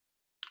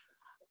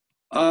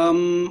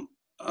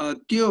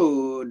 त्यो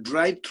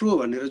ड्राइभ थ्रु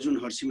भनेर जुन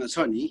हर्षीमा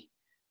छ नि,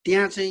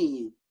 त्यहाँ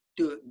चाहिँ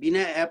त्यो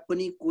बिना एप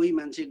पनि कोही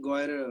मान्छे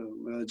गएर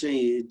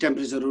चाहिँ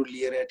टेम्परेचरहरू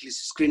लिएर एटलिस्ट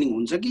स्क्रिनिङ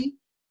हुन्छ कि?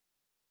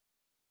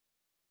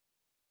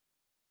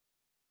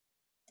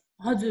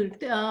 हजुर,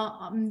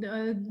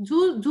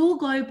 जो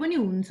गए पनि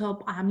हुन्छ।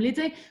 हामीले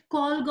चाहिँ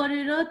कल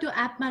गरेर त्यो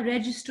एपमा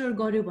रेजिस्टर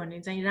गर्यो भने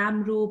चाहिँ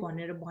राम्रो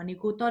भनेर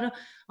भनेको, तर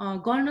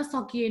गर्न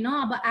सकिएन।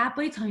 अब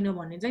एपै छैन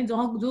भने चाहिँ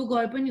जो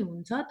गए पनि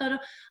हुन्छ। तर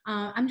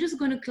I'm just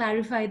going to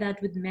clarify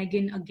that with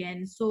Megan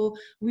again. So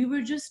we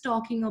were just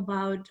talking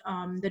about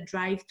the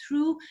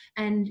drive-through,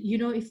 and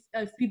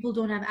if people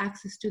don't have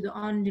access to the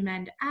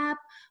on-demand app,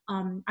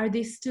 are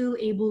they still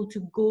able to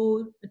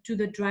go to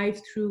the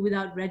drive-through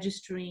without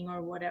registering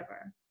or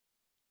whatever?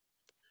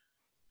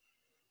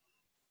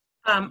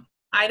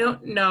 I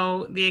don't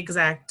know the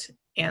exact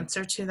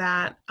answer to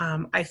that.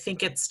 I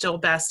think it's still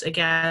best,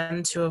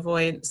 again, to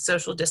avoid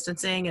social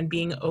distancing and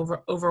being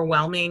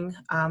overwhelming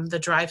the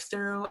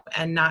drive-through,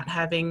 and not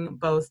having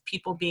both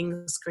people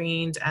being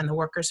screened and the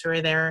workers who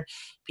are there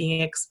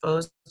being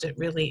exposed. It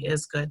really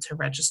is good to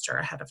register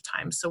ahead of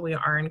time. So we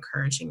are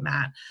encouraging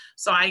that.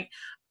 So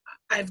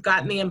I've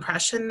gotten the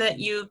impression that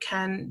you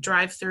can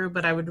drive through,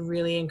 but I would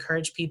really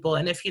encourage people,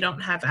 and if you don't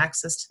have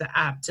access to the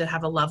app, to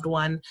have a loved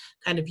one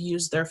kind of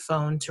use their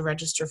phone to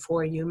register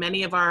for you.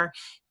 Many of our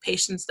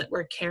patients that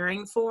we're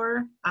caring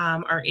for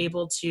are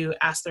able to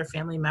ask their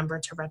family member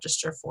to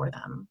register for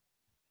them.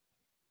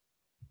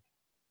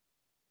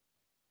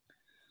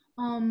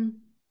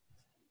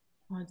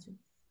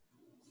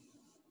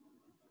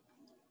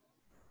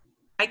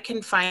 I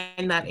can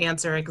find that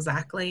answer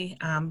exactly,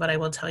 but I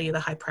will tell you the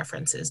high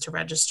preference is to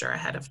register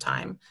ahead of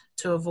time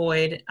to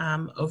avoid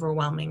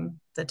overwhelming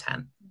the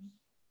tent.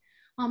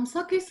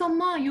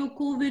 सकेसम्म यो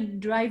covid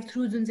drive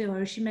through जुन चाहिँ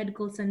Harshi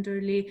medical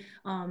सेन्टरले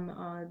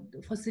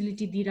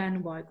facility दिइरहनु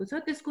भएको छ,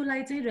 त्यसको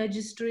लागि चाहिँ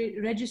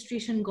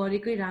रेजिस्ट्रेसन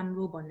गरेकै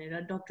राम्रो भनेर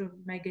डाक्टर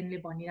मेगनले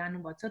भनिरहनु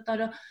भएको छ। तर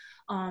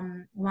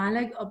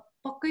उहाँलाई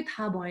पक्कै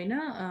थाहा भएन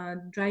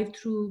ड्राइभ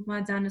थ्रुमा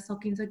जान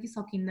सकिन्छ कि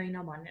सकिँदैन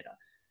भनेर।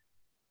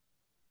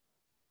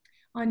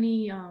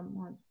 अनि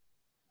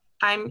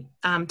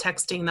I'm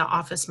texting the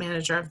office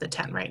manager of the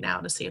tent right now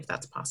to see if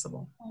that's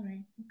possible. All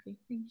right. Okay.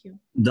 Thank you.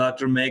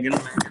 Dr. Megan,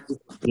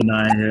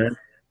 Denai here.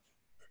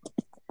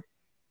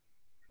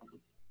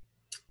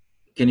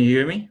 Can you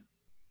hear me?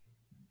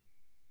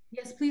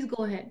 Yes, please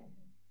go ahead.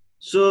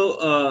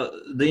 So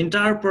the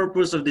entire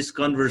purpose of this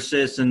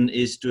conversation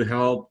is to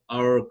help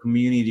our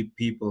community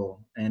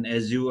people. And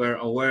as you are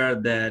aware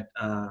that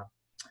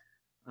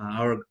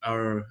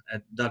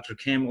Dr.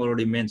 Kim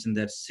already mentioned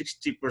that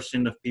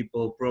 60% of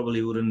people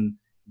probably wouldn't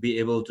be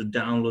able to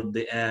download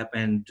the app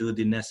and do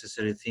the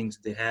necessary things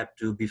they have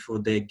to before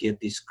they get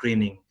the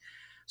screening.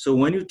 So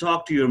when you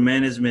talk to your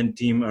management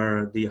team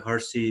or the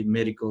Hershey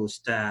medical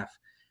staff,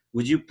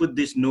 would you put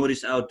this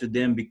notice out to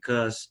them?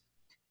 Because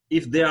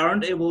if they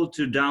aren't able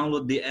to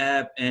download the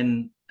app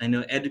and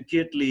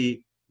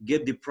adequately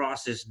get the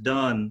process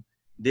done,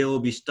 they will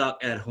be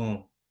stuck at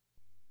home.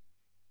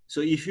 So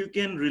if you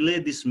can relay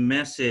this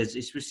message,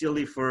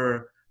 especially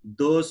for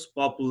those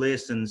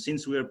populations,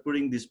 since we are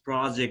putting this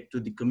project to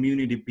the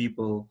community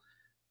people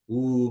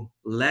who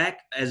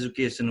lack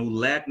education, who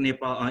lack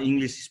Nepal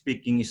English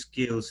speaking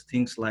skills,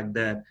 things like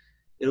that,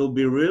 it will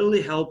be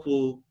really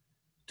helpful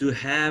to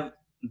have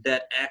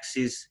that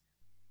access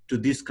to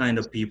this kind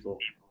of people.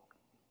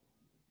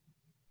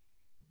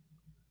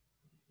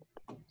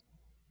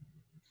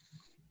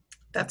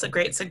 That's a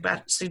great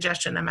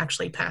suggestion. I'm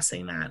actually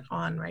passing that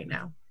on right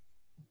now.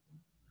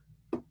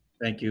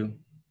 Thank you.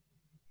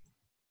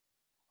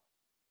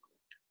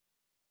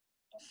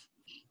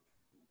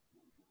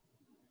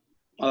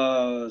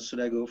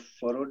 Should I go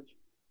forward?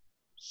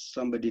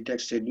 Somebody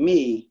texted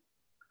me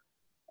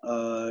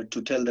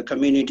to tell the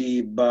community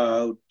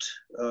about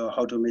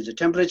how to measure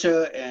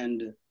temperature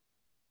and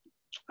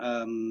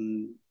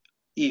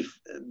if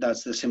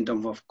that's the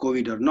symptom of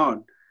COVID or not.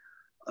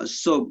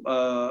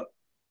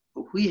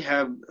 We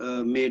have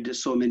made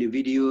so many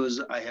videos.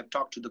 I have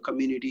talked to the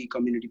community.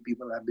 Community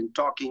people have been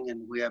talking,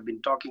 and we have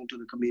been talking to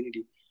the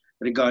community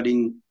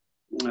regarding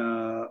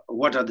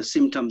what are the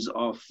symptoms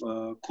of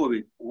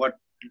COVID, what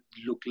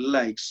look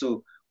like.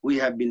 So we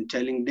have been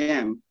telling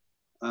them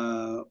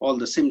all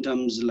the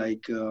symptoms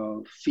like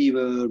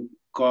fever,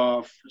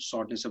 cough,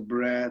 shortness of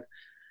breath,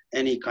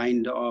 any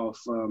kind of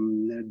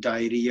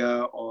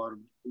diarrhea or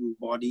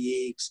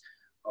body aches,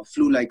 or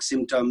flu-like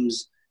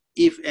symptoms.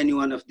 If any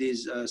one of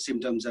these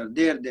symptoms are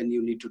there, then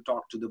you need to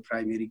talk to the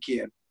primary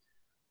care.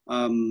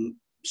 Let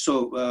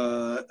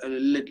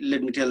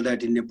me tell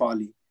that in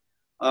Nepali.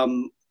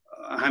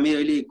 हामी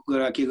अहिले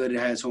कुरा के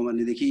गरिरहेका छौँ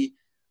भनेदेखि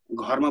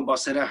घरमा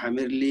बसेर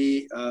हामीहरूले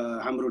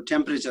हाम्रो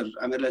टेम्परेचर,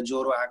 हामीहरूलाई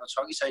ज्वरो आएको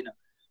छ कि छैन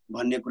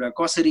भन्ने कुरा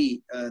कसरी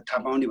थाहा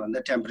पाउने भन्दा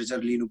टेम्परेचर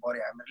लिनु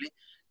पर्यो। हामीहरूले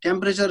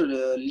टेम्परेचर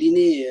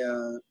लिने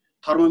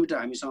थर्मोमिटर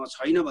हामीसँग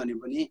छैन भने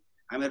पनि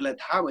हामीहरूलाई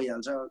थाहा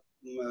भइहाल्छ,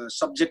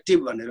 सब्जेक्टिभ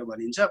भनेर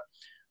भनिन्छ।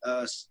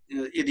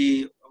 यदि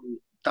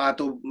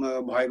तातो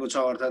भएको छ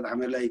अर्थात्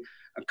हामीलाई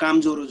काम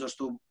ज्वरो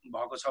जस्तो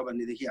भएको छ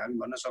भनेदेखि हामी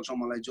भन्न सक्छौँ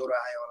मलाई ज्वरो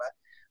आयो होला,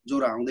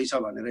 ज्वरो आउँदैछ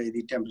भनेर।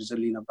 यदि टेम्परेचर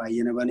लिन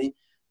पाइएन भने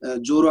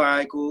ज्वरो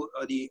आएको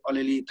यदि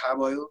अलिअलि थाहा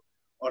भयो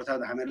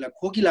अर्थात् हामीहरूलाई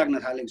खोकी लाग्न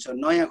थालेको छ,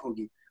 नयाँ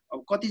खोकी। अब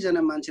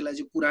कतिजना मान्छेलाई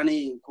चाहिँ पुरानै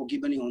खोकी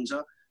पनि हुन्छ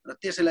र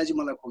त्यसैलाई चाहिँ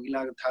मलाई खोकी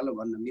लाग्न थाल्यो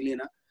भन्न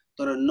मिलेन,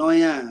 तर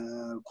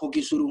नयाँ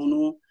खोकी सुरु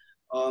हुनु,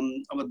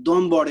 अब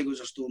दम बढेको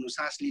जस्तो हुनु,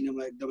 सास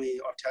लिनमा एकदमै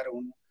अप्ठ्यारो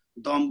हुनु,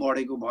 दम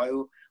बढेको भयो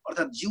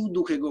अर्थात् जिउ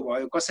दुखेको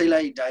भयो,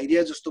 कसैलाई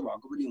डायरिया जस्तो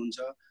भएको पनि हुन्छ,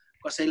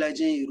 कसैलाई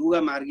चाहिँ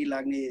रुगामार्गी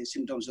लाग्ने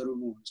सिम्टम्सहरू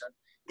हुन्छन्।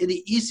 यदि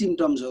यी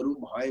सिम्टम्सहरू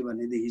भयो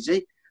भनेदेखि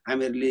चाहिँ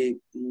हामीहरूले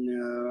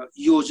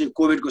यो चाहिँ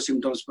कोभिडको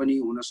सिम्टम्स पनि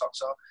हुन सक्छ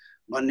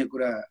भन्ने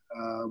कुरा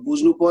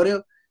बुझ्नु पर्यो।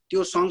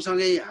 त्यो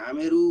सँगसँगै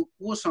हामीहरू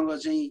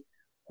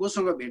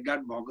कोसँग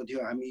भेटघाट भएको थियो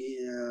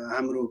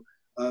हाम्रो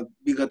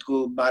विगतको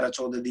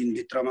 12-14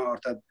 दिनभित्रमा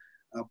अर्थात्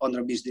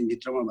 15-20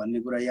 दिनभित्रमा भन्ने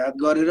कुरा याद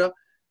गरेर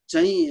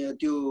चाहिँ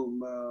त्यो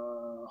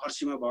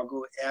हर्सीमा भएको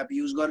एप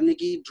युज गर्ने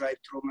कि ड्राइभ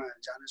थ्रोमा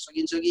जान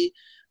सकिन्छ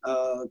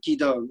कि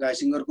त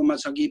गाइसिङ्गरकोमा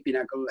छ कि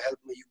पिनाकल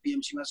हेल्थमा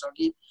युपिएमसीमा छ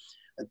कि।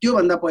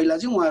 त्योभन्दा पहिला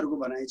चाहिँ उहाँहरूको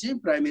भनाइ चाहिँ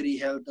प्राइमेरी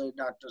हेल्थ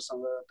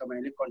डाक्टरसँग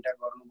तपाईँले कन्ट्याक्ट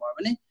गर्नुभयो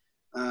भने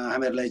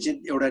हामीहरूलाई चाहिँ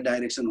एउटा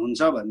डाइरेक्सन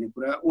हुन्छ भन्ने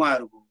कुरा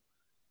उहाँहरूको।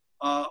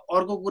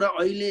 अर्को कुरा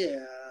अहिले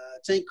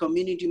चाहिँ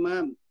कम्युनिटीमा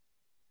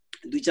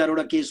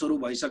 2-4वटा केसहरू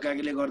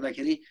भइसकेकाले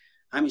गर्दाखेरि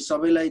हामी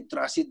सबैलाई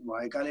त्रासित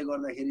भएकाले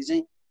गर्दाखेरि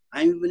चाहिँ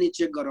हामी पनि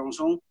चेक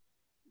गराउँछौँ,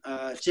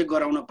 चेक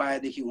गराउन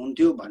पाएदेखि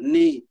हुन्थ्यो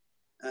भन्ने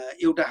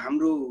एउटा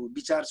हाम्रो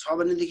विचार छ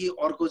भनेदेखि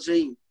अर्को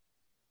चाहिँ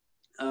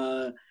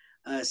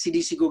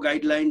सिडिसीको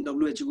गाइडलाइन,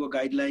 डब्लुएचओको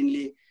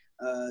गाइडलाइनले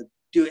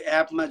त्यो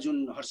एपमा जुन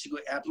हर्सीको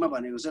एपमा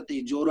भनेको छ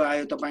त्यही ज्वरो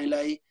आयो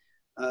तपाईलाई,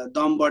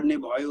 दम बढ्ने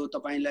भयो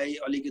तपाईलाई,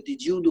 अलिकति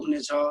जिउ दुख्ने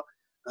छ,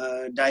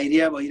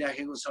 डायरिया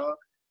भइराखेको छ,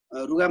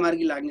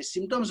 रुगामार्गी लाग्ने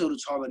सिम्टम्सहरू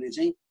छ भने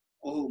चाहिँ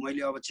ओहो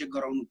मैले अब चेक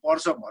गराउनु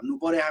पर्छ भन्नु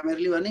पर्यो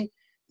हामीहरूले। भने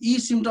यी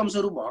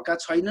सिम्टम्सहरू भएका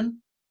छैनन्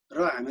र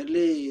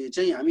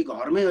हामी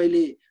घरमै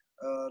अहिले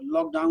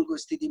लकडाउनको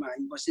स्थितिमा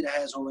हामी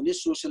बसिरहेका छौँ भने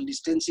सोसियल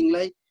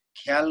डिस्टेन्सिङलाई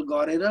ख्याल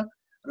गरेर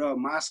र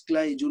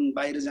मास्कलाई जुन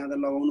बाहिर जाँदा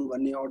लगाउनु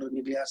भन्ने अर्डर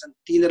निक्लिएका छन्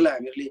तिनीहरूलाई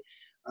हामीहरूले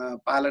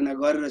पालना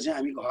गरेर चाहिँ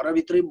हामी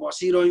घरभित्रै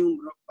बसिरह्यौँ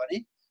भने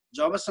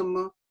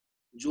जबसम्म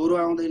ज्वरो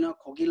आउँदैन,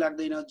 खोकी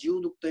लाग्दैन, जिउ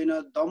दुख्दैन,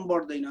 दम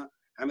बढ्दैन,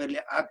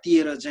 हामीहरूले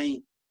आत्तिएर चाहिँ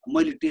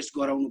मैले टेस्ट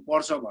गराउनु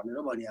पर्छ भनेर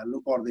भनिहाल्नु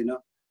पर्दैन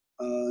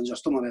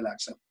जस्तो मलाई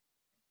लाग्छ।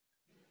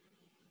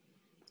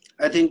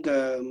 I think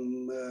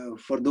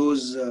for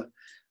those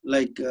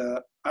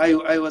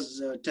I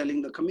was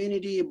telling the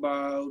community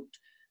about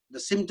the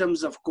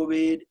symptoms of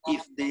COVID,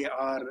 if they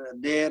are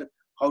there,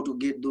 how to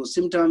get those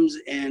symptoms,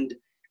 and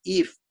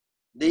if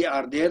they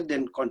are there,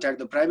 then contact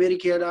the primary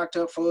care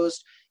doctor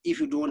first. If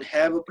you don't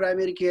have a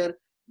primary care,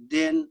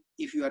 then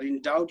if you are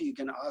in doubt, you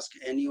can ask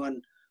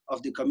anyone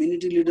of the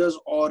community leaders,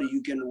 or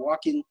you can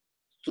walk in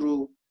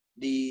through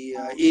the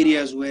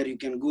areas where you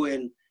can go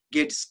and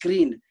get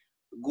screened.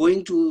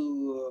 Going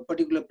to a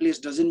particular place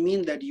doesn't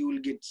mean that you will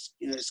get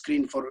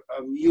screened for,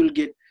 you will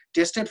get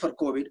tested for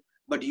COVID,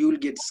 but you will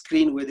get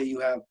screened whether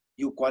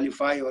you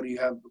qualify or you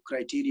have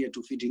criteria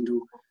to fit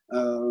into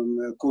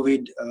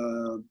COVID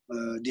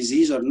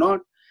disease or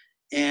not.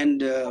 And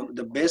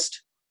the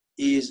best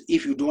is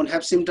if you don't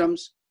have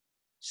symptoms,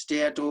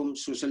 stay at home,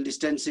 social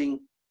distancing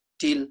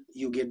till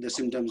you get the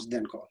symptoms,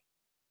 then call.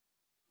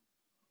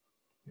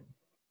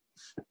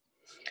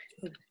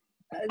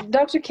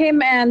 Dr.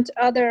 Kim and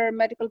other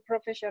medical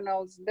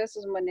professionals, this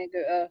is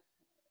Maniga.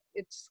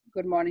 It's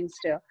good morning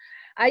still.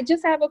 I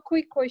just have a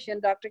quick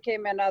question, Dr.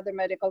 Kim and other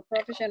medical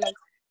professionals.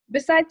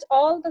 Besides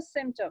all the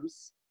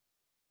symptoms,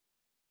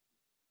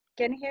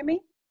 can you hear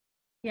me?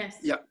 Yes.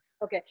 Yeah.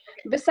 Okay.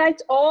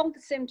 Besides all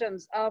the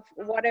symptoms of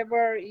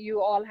whatever you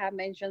all have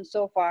mentioned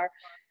so far,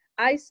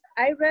 I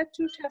read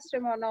 2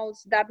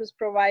 testimonials that was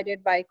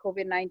provided by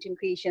COVID-19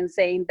 patients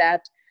saying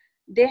that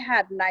they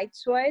had night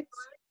sweats,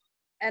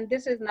 and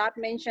this is not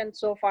mentioned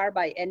so far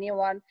by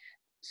anyone.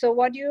 So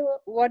what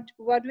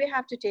we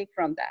have to take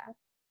from that?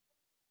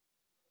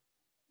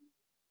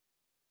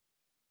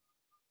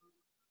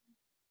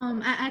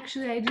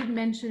 Actually, I did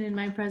mention in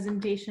my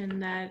presentation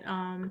that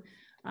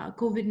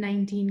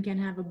COVID-19 can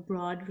have a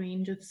broad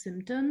range of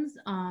symptoms,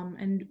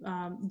 and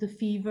the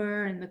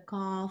fever and the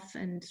cough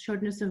and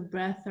shortness of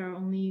breath are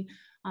only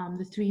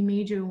the three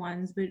major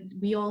ones, but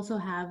we also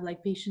have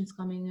like patients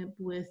coming up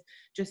with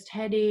just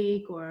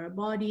headache or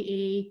body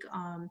ache,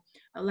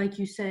 like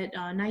you said,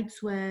 night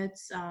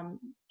sweats.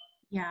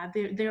 Yeah,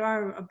 there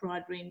are a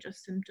broad range of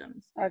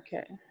symptoms.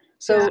 Okay,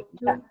 so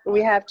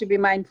we have to be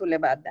mindful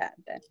about that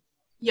then.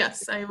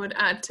 Yes, I would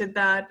add to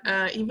that.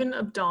 Even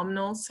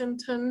abdominal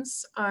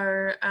symptoms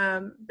are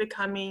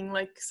becoming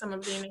like some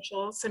of the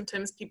initial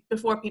symptoms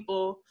before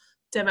people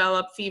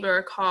develop fever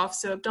or cough.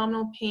 So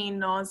abdominal pain,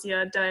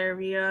 nausea,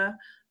 diarrhea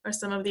are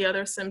some of the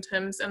other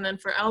symptoms. And then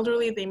for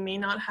elderly, they may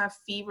not have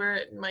fever.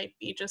 It might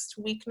be just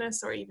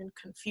weakness or even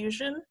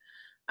confusion.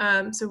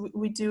 So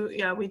we do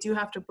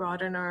have to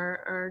broaden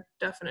our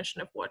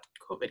definition of what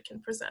COVID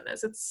can present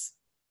as.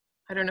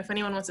 I don't know if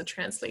anyone wants to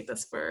translate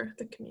this for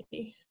the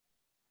community.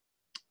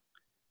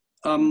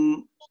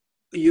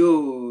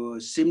 यो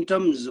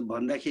symptoms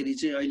भन्दाखेरि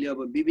चाहिँ अहिले अब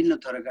विभिन्न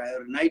थरका आयो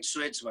night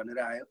sweats भनेर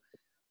आयो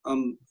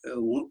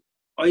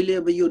अहिले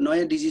अब यो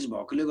नयाँ डिजिज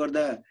भएकोले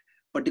गर्दा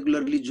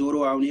पर्टिकुलरली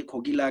ज्वरो आउने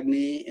खोकी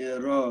लाग्ने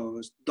र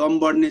दम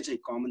बढ्ने चाहिँ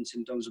कमन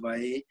सिम्टम्स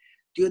भए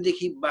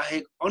त्योदेखि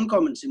बाहेक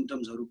अनकमन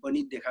सिम्टम्सहरु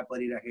पनि देखा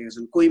परिराखेका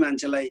छन् कोही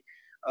मान्छेलाई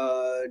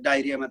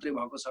डायरिया मात्रै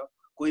भएको छ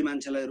कोही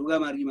मान्छेलाई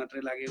रुगामार्गी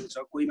मात्रै लागेको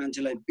छ कोही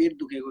मान्छेलाई पेट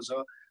दुखेको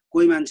छ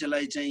कोही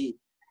मान्छेलाई चाहिँ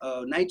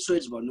नाइट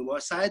स्वेट्स भन्नुभयो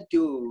सायद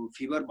त्यो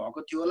फिभर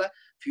भएको थियो होला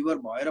फिभर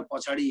भएर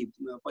पछाडी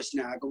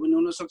पसिना आएको पनि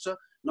हुन सक्छ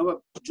नभए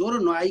ज्वरो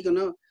नआइकन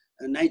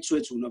नाइट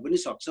स्वेट्स हुन पनि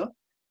सक्छ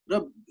र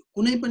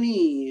कुनै पनि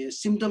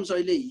सिम्टम्स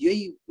अहिले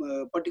यही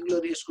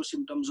पर्टिकुलर यसको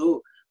सिम्टम्स हो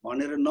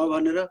भनेर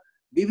नभनेर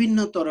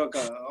विभिन्न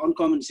तरहका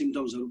अनकमन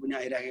सिम्टम्सहरु पनि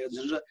आइराखेका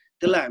छन् र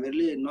त्यसलाई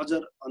हामीले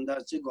नजर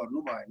अन्दाज चाहिँ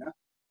गर्नु भएन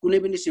कुनै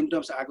पनि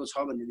सिम्टम्स आएको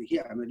छ भनेदेखि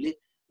हामीले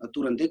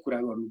तुरन्तै कुरा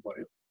गर्नु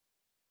पर्यो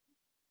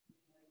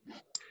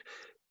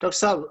Dr.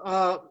 Saab,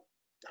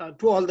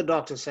 to all the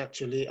doctors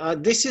actually,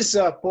 this is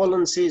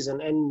pollen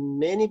season and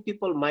many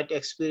people might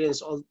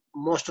experience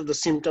most of the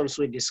symptoms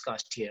we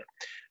discussed here.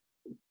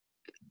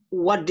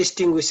 What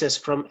distinguishes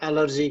from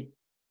allergy,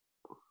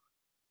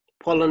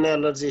 pollen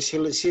allergy,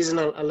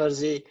 seasonal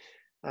allergy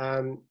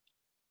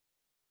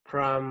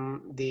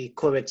from the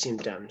COVID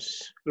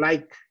symptoms?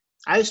 Like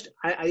I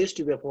used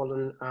to be a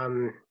pollen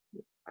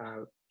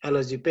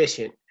allergy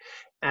patient.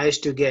 I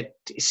used to get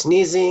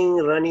sneezing,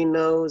 runny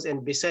nose,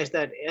 and besides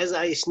that, as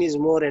I sneeze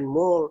more and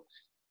more,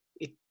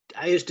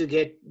 I used to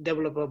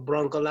develop a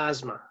bronchial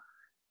asthma,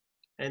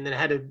 and then I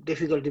had a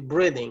difficulty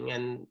breathing.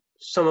 And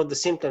some of the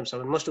symptoms,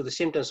 most of the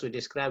symptoms we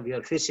described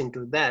here fits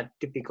into that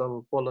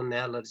typical pollen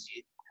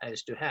allergy I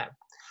used to have.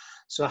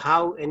 So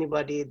how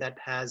anybody that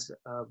has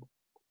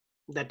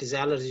that is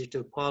allergic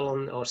to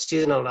pollen or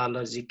seasonal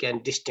allergy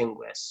can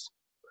distinguish?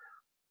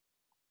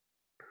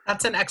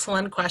 That's an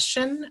excellent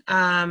question.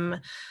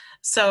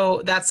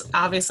 So that's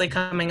obviously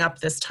coming up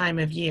this time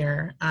of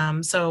year.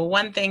 So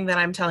one thing that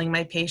I'm telling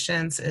my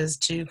patients is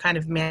to kind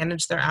of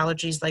manage their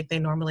allergies like they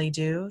normally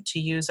do, to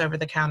use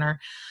over-the-counter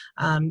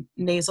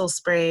nasal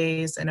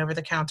sprays and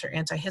over-the-counter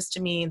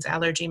antihistamines,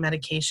 allergy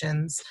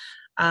medications,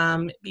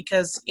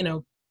 because, you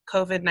know,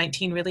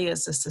 COVID-19 really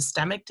is a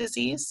systemic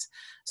disease.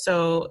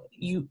 So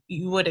you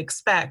would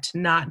expect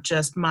not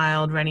just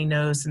mild runny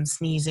nose and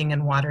sneezing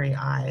and watery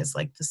eyes.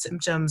 Like the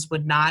symptoms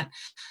would not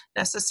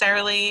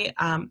necessarily,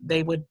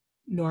 they would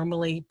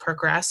normally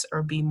progress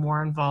or be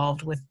more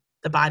involved with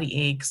the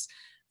body aches,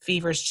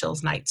 fevers,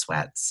 chills, night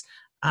sweats,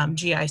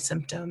 GI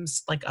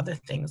symptoms, like other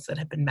things that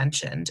have been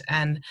mentioned.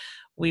 And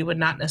we would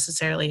not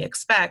necessarily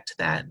expect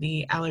that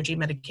the allergy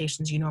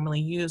medications you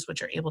normally use,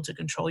 which are able to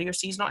control your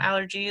seasonal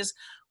allergies,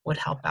 would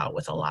help out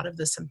with a lot of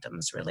the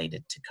symptoms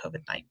related to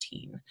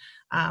COVID-19.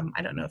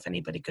 I don't know if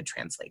anybody could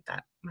translate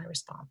that, my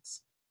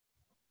response.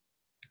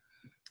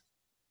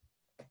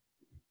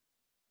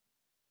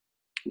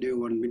 Do you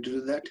want me to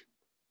do that?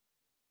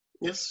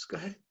 Yes, go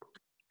ahead.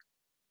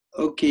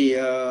 Okay,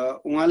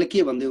 उहाँले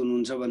के भन्दै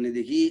हुनुहुन्छ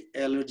भनेदेखि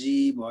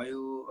allergy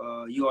भयो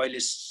यो अहिले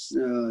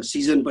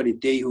season पनि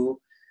त्यही हो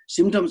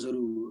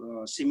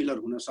सिम्पटम्सहरु सिमिलर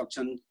हुन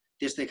सक्छन्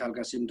त्यस्तै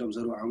खालका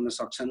सिम्पटम्सहरु आउन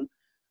सक्छन्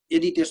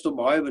यदि त्यस्तो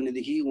भयो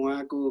भनेदेखि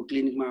उहाँको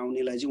क्लिनिकमा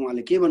आउनेलाई चाहिँ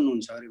उहाँले के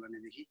भन्नुहुन्छ अरे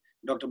भनेदेखि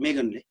डाक्टर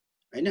मेगनले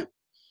हैन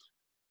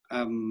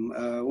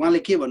उहाँले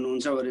के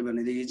भन्नुहुन्छ अरे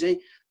भनेदेखि चाहिँ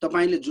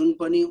तपाईले जुन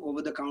पनि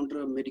ओभर द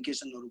काउन्टर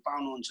मेडिकेसनहरु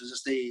पाउनुहुन्छ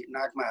जस्तै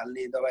नाकमा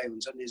हाल्ने दबाई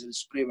हुन्छ नेजल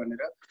स्प्रे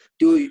भनेर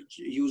त्यो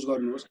युज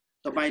गर्नुहोस्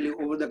तपाईले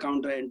ओभर द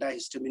काउन्टर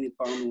एन्टाहिस्टामिनिक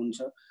पाउनुहुन्छ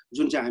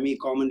जुन चाहिँ हामी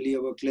कमनली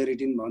अब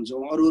क्लेरिटिन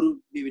भन्छौं अरु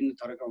विभिन्न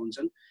थरका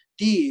हुन्छन्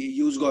ती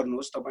युज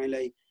गर्नुहोस्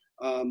तपाईलाई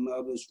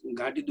अब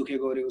घाँटी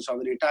दुखेको गरेको छ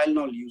भने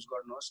टाइलनल युज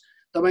गर्नुहोस्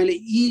तपाईले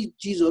यी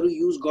चीजहरु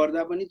युज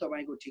गर्दा पनि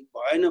तपाईको ठीक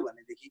भएन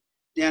भनेदेखि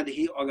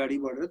त्यहाँदेखि अगाडि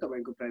बढेर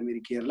तपाईको प्राइमेरी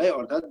केयरलाई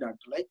अर्थात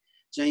डाक्टरलाई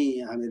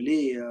चाहिँ हामीले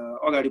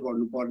अगाडि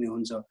बढ्नु पर्ने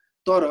हुन्छ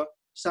तर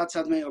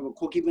साथसाथमै अब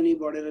खोकी पनि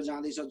बढेर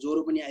जाँदैछ,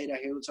 ज्वरो पनि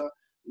आइराखेको छ,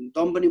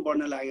 दम पनि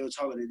बढ्न लागेको छ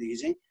भनेदेखि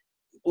चाहिँ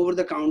ओभर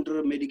द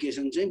काउन्टर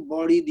मेडिकेसन चाहिँ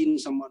बढी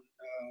दिनसम्म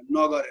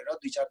नगरेर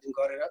 2-4 दिन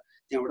गरेर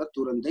त्यहाँबाट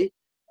तुरन्तै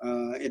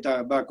यता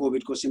बा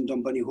कोभिडको सिम्पटम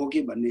पनि हो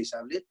कि भन्ने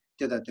हिसाबले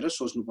त्यतातिर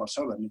सोच्नुपर्छ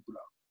भन्ने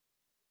कुरा हो।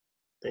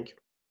 Thank you.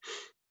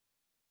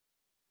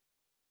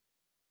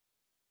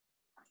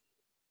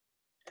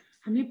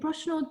 हामी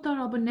प्रश्न उत्तर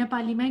अब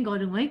नेपालीमै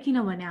गरौँ है,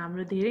 किनभने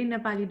हाम्रो धेरै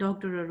नेपाली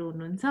डाक्टरहरू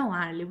हुनुहुन्छ,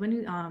 उहाँहरूले पनि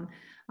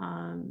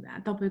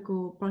तपाईँको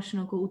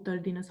प्रश्नको उत्तर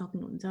दिन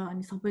सक्नुहुन्छ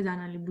अनि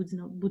सबैजनाले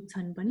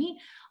बुझ्छन् पनि।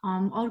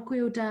 अर्को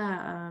एउटा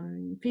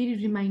फेरि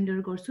रिमाइन्डर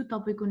गर्छु,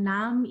 तपाईँको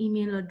नाम,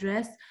 इमेल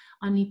एड्रेस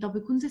अनि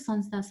तपाईँ कुन चाहिँ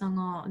संस्थासँग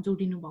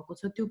जोडिनु भएको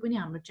छ त्यो पनि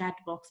हाम्रो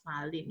च्याट बक्समा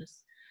हालिदिनुहोस्।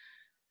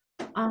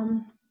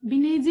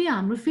 विनयजी,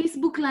 हाम्रो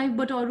फेसबुक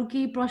लाइभबाट अरू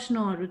केही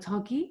प्रश्नहरू छ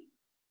कि?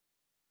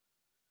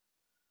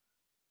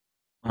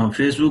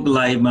 फेसबुक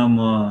लाइभमा म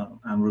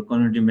हाम्रो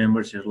कम्युनिटी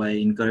मेम्बर्सहरूलाई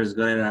इन्करेज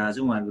गरेर आएको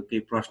छु, उहाँहरूको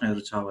केही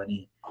प्रश्नहरू छ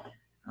भने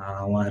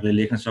उहाँहरूले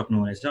लेख्न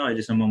सक्नुहुनेछ।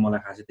 अहिलेसम्म मलाई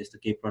खासै त्यस्तो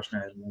केही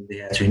प्रश्नहरू मैले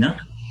देखेको छुइनँ।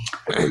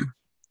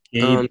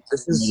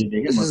 This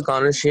is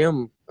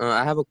Ghanshyam.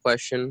 I have a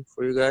question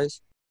for you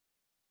guys.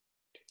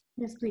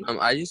 Yes, please.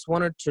 I just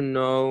wanted to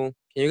know,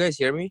 can you guys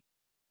hear me?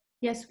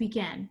 Yes, we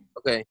can.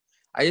 Okay.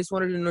 I just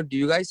wanted to know, do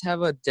you guys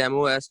have a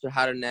demo as to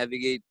how to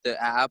navigate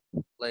the app,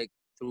 like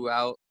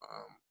throughout,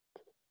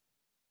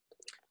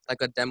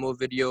 like a demo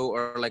video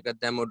or like a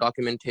demo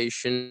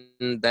documentation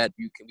that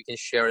we can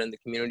share in the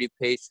community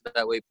page, so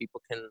that way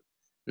people can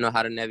know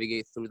how to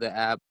navigate through the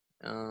app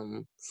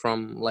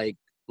from like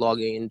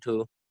logging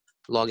into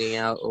logging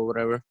out or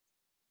whatever?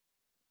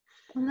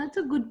 Well, that's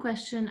a good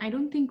question. I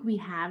don't think we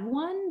have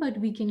one, but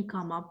we can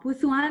come up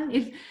with one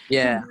if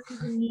Yeah.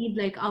 you need.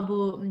 Like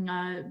abo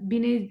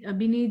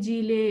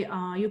Binejile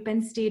यो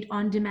Penn State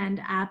on demand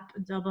app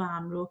जब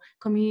हाम्रो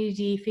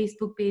community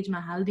Facebook पेजमा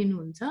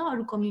हालिदिनुहुन्छ,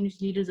 अरू community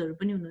लिडर्सहरू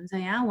पनि हुनुहुन्छ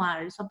यहाँ,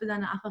 उहाँहरू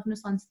सबैजना आफ्नो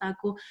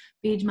संस्थाको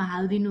पेजमा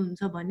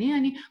हालिदिनुहुन्छ भने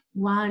अनि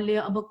उहाँहरूले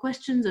अब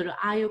क्वेसन्सहरू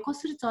आयो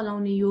कसरी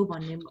चलाउने यो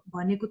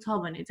भनेको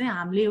छ भने चाहिँ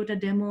हामीले एउटा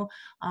डेमो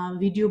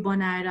भिडियो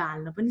बनाएर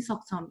हाल्न पनि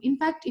सक्छौँ.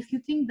 In fact if you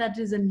think that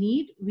is a need,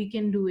 we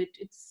can do it.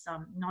 It's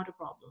not a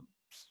problem.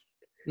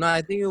 No,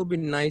 I think it would be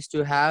nice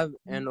to have,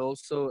 and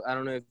also I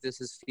don't know if this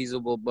is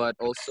feasible, but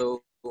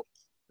also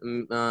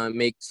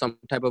make some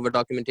type of a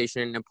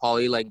documentation in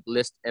Nepali, like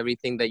list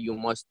everything that you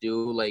must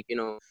do. Like, you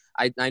know,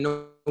 I know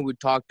we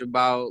talked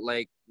about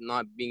like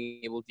not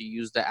being able to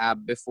use the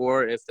app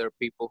before if there are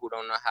people who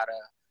don't know how to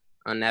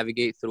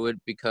navigate through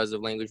it because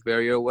of language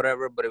barrier or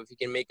whatever, but if we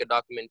can make a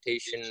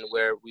documentation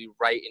where we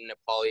write in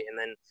Nepali and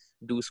then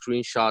do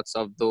screenshots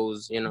of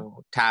those, you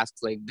know,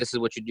 tasks, like this is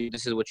what you do,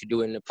 this is what you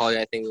do in Nepali,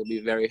 I think it will be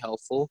very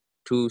helpful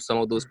to some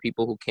of those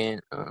people who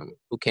can't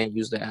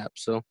use the app.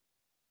 So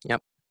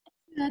yep,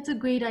 that's a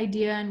great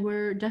idea, and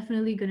we're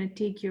definitely going to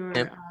take your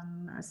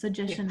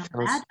suggestion of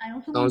that. I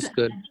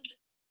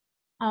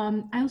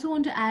also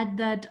want to add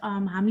that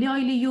हामीले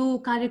अहिले यो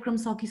कार्यक्रम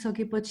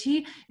सकिसकेपछि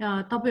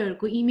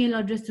तपाईहरुको email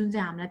address जुन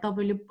चाहिँ हामीलाई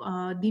तपाईले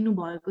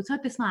दिनुभएको छ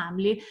त्यसमा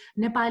हामीले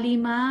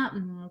नेपालीमा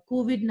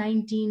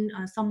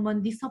कोभिड-19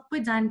 सम्बन्धी सबै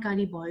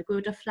जानकारी भएको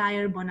एउटा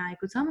फ्लायर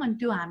बनाएको छौं अनि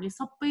त्यो हामीले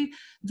सबै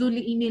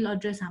जसले इमेल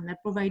एड्रेस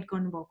हामीलाई प्रोवाइड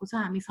गर्नुभएको छ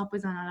हामी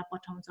सबैजनालाई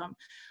पठाउँछौं.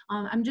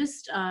 I'm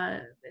just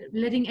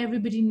letting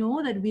everybody know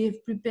that we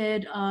have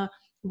prepared a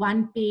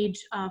one-page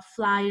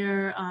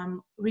flyer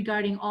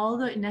regarding all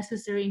the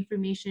necessary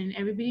information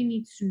everybody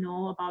needs to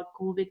know about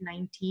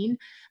COVID-19,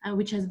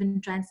 which has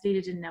been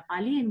translated in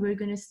Nepali, and we're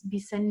going to be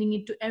sending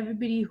it to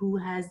everybody who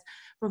has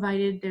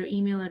provided their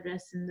email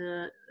address in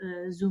the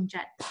Zoom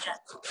chat.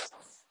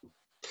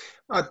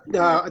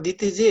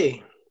 Aditi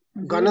ji,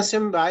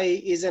 Ghanshyam bhai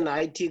is an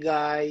IT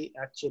guy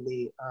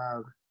actually,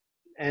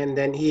 and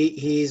then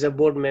he is a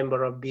board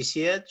member of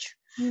BCH.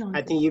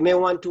 I think you may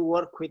want to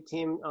work with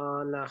him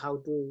on how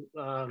to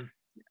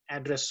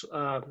address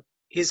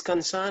his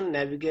concern,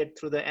 navigate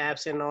through the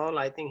apps and all.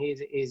 I think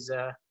he's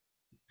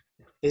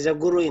a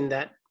guru in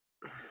that.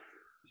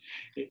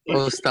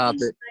 Oh, stop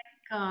it.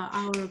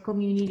 Our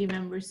community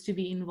members to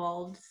be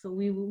involved, so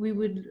we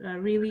would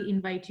really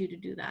invite you to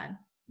do that.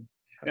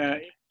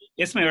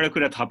 यसमा एउटा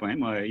कुरा थप है,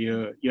 म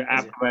यो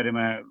एपको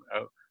बारेमा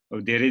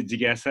धेरै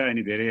जिज्ञासा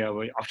अनि धेरै अब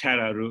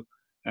अप्ठ्याराहरू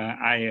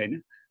आए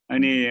हैन.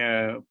 अनि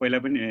पहिला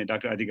पनि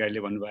डाक्टर अधिकारीले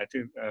भन्नुभएको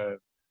थियो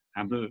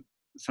हाम्रो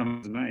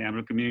समाजमा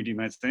हाम्रो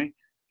कम्युनिटीमा चाहिँ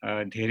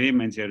धेरै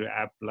मान्छेहरू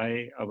एपलाई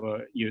अब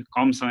यो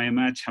कम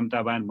समयमा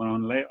क्षमतावान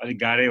बनाउनलाई अलि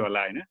गाह्रै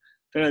होला हैन.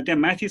 तर त्यहाँ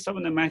माथि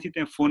सबभन्दा माथि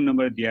त्यहाँ फोन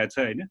नम्बर दिएको छ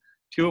हैन.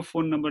 त्यो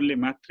फोन नम्बरले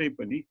मात्रै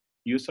पनि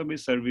यो सबै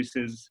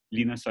सर्भिसेस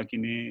लिन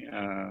सकिने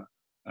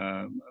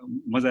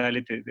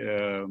मजाले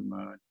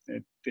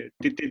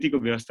त्यतिको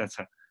व्यवस्था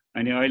छ.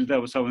 अनि अहिले त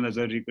अब सबभन्दा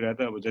जरुरी कुरा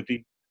त अब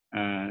जति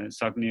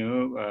सक्ने हो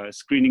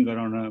स्क्रिनिङ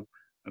गराउन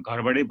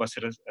घरबाटै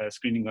बसेर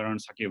स्क्रिनिङ गराउन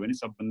सक्यो भने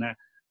सबभन्दा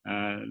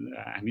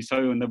हामी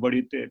सबैभन्दा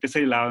बढी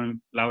त्यसै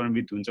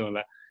लाभान्वित हुन्छ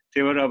होला.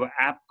 त्यही भएर अब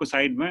एपको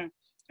साइडमा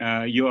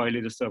यो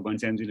अहिले जस्तो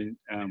घनश्यामजीले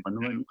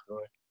भन्नुभयो नि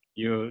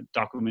यो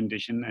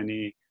डकुमेन्टेसन अनि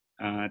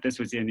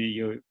त्यसपछि अनि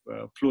यो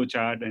फ्लो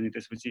चार्ट अनि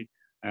त्यसपछि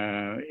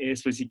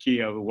यसपछि के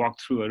अब वक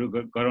थ्रुहरू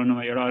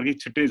गराउनमा एउटा अर्कै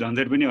छुट्टै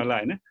झन्झट पनि होला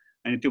होइन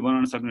अनि त्यो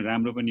बनाउन सक्नु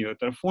राम्रो पनि हो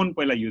तर फोन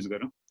पहिला युज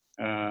गरौँ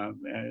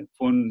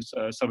फोन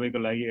सबैको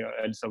लागि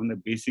अहिले सबभन्दा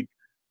बेसिक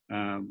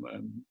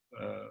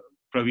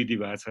प्रविधि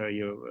भएको छ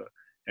यो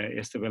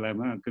यस्तो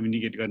बेलामा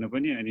कम्युनिकेट गर्न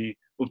पनि अनि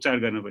उपचार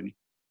गर्न पनि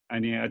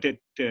अनि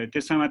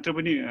त्यसमा मात्र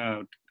पनि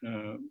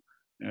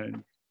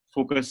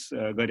फोकस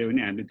गऱ्यो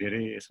भने हामीले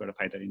धेरै यसबाट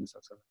फाइदा लिन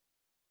सक्छौँ.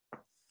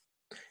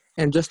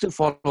 And just to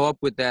follow up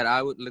with that,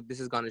 I would like this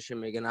is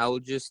Ganesham again. I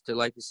would just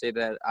like to say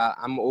that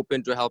I'm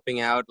open to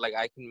helping out. Like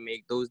I can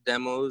make those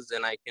demos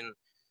and I can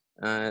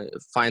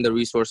find the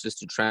resources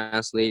to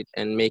translate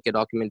and make a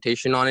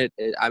documentation on it.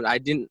 I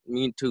didn't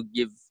mean to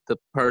give the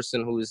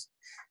person who is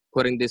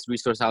putting this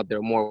resource out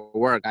there more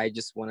work. I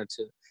just wanted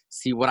to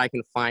see what I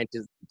can find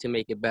to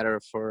make it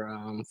better for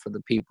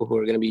the people who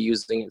are going to be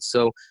using it.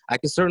 So I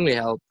can certainly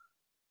help.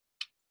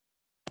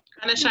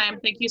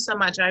 Ganesham, thank you so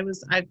much.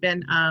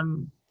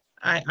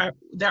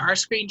 There are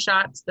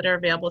screenshots that are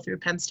available through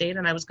Penn State,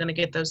 and I was going to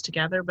get those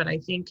together, but I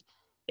think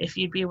if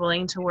you'd be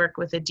willing to work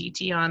with a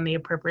DT on the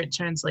appropriate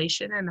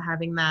translation and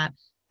having that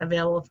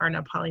available for our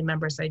Nepali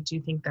members, I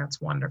do think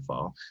that's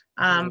wonderful.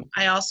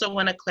 I also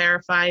want to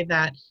clarify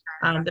that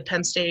the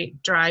Penn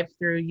State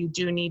drive-through, you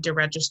do need to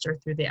register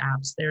through the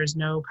apps. There is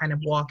no kind of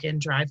walk-in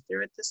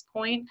drive-through at this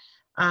point.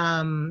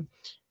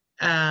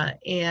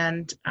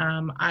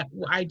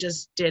 I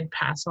just did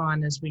pass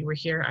on as we were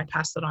here, I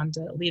passed it on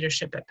to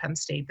leadership at Penn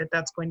State that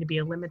that's going to be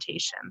a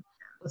limitation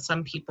with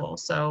some people.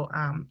 So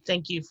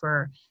thank you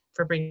for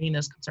bringing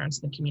those concerns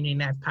to the community,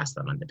 and I've passed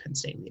that on to Penn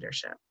State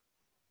leadership.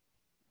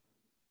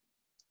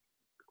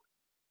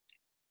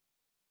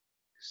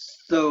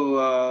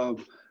 So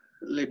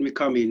let me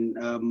come in.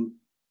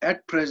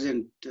 At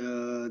present,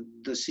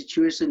 the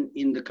situation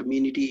in the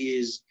community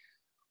is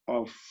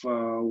of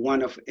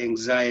one of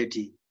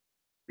anxiety.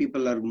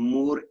 People are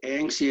more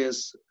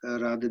anxious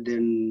rather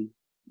than,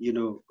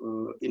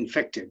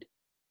 infected.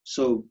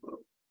 So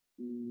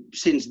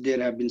since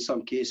there have been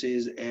some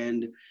cases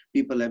and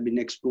people have been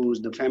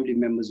exposed, the family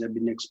members have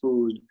been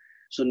exposed.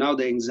 So now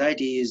the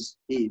anxiety is,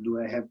 hey,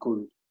 do I have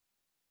COVID?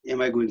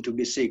 Am I going to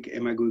be sick?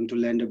 Am I going to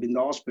land up in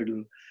the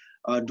hospital?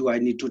 Do I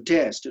need to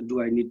test?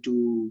 Do I need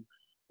to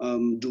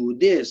do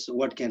this?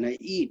 What can I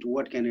eat?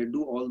 What can I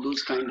do? All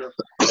those kind of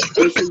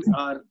questions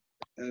are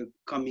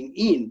coming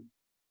in.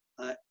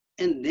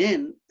 And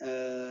then,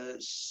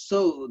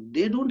 so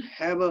they don't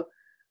have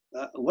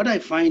what I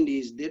find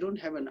is they don't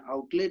have an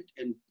outlet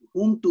and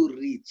whom to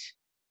reach.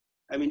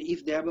 I mean,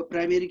 if they have a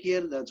primary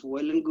care, that's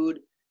well and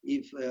good.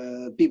 If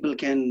people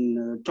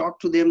can talk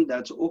to them,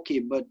 that's okay.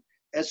 But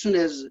as soon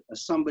as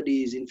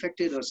somebody is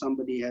infected or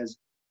somebody has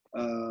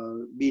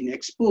been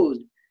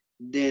exposed,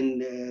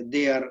 then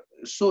they are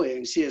so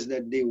anxious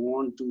that they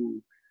want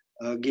to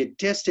get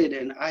tested.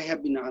 And I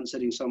have been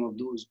answering some of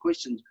those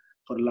questions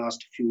for the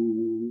last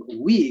few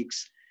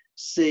weeks,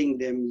 saying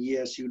them,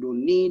 yes, you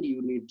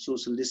need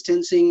social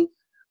distancing.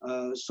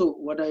 So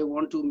what I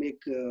want to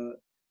make,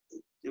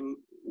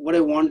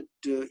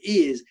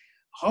 is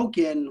how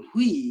can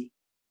we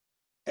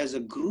as a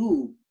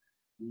group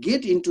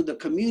get into the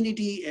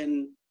community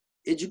and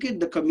educate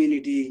the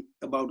community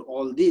about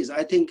all this?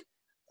 I think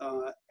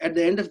at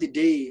the end of the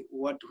day,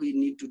 what we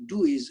need to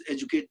do is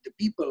educate the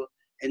people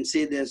and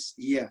say this,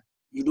 yeah,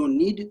 you don't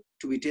need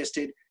to be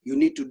tested. You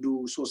need to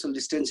do social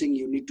distancing.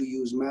 You need to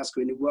use mask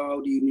when you go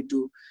out. You need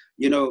to,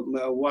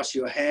 wash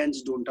your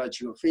hands, don't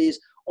touch your face,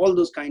 all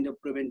those kind of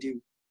preventive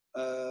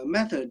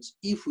methods.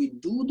 If we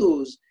do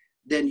those,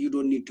 then you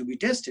don't need to be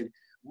tested.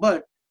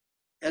 But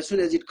as soon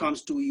as it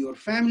comes to your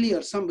family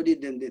or somebody,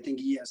 then they think,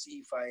 yes,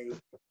 if I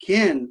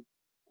can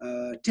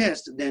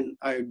test, then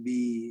I would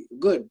be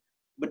good.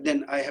 But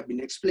then I have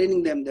been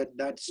explaining them that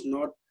that's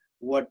not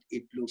what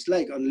it looks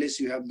like. Unless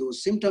you have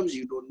those symptoms,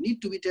 you don't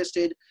need to be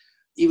tested.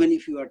 Even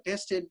if you are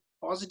tested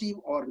positive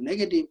or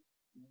negative,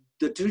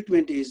 the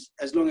treatment is,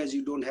 as long as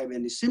you don't have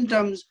any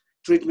symptoms,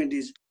 treatment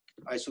is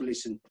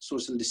isolation,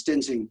 social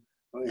distancing,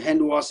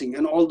 hand washing,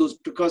 and all those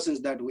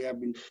precautions that we have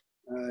been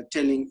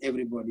telling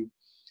everybody.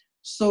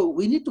 So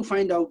we need to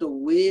find out a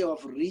way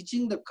of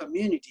reaching the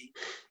community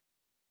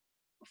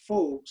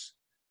folks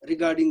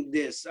regarding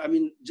this. I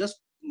mean,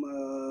 just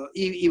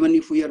even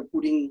if we are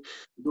putting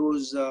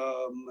those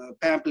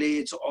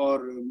pamphlets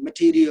or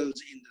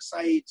materials in the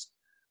sites,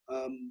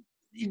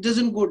 it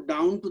doesn't go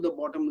down to the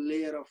bottom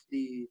layer of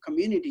the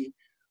community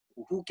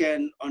who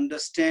can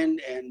understand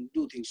and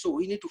do things. So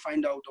we need to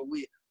find out a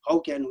way, how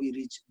can we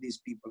reach these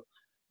people?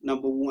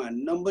 Number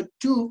one. Number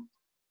two,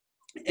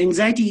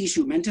 anxiety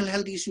issue, mental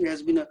health issue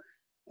has been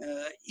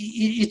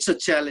it's a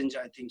challenge,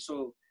 I think.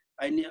 So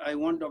I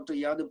want Dr.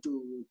 Yadav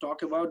to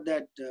talk about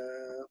that,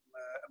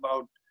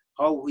 about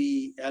how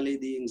we allay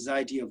the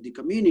anxiety of the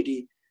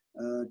community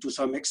to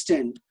some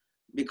extent.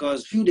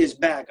 Because a few days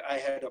back, I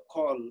had a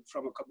call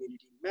from a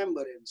community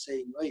member and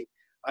saying,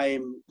 hey,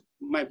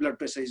 my blood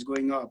pressure is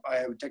going up. I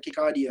have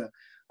tachycardia.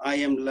 I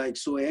am like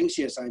so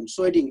anxious. I'm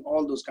sweating,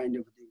 all those kind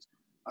of things.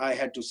 I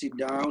had to sit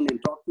down and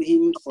talk to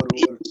him for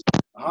over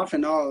half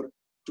an hour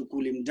to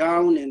cool him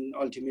down, and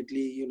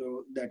ultimately,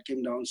 that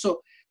came down.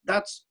 So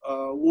that's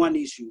one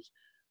issue.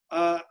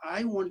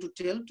 I want to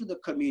tell to the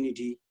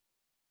community,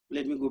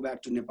 let me go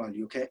back to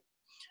Nepali, okay?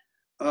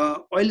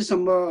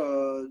 अहिलेसम्म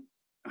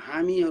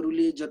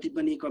हामीहरूले जति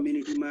पनि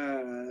कम्युनिटीमा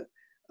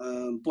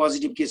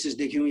positive cases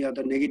देख्यौँ या त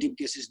negative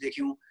cases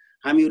देख्यौँ,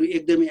 हामीहरू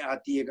एकदमै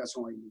आत्तिएका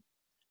छौँ अहिले।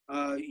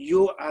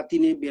 यो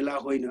आत्तिने बेला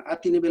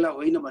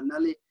होइन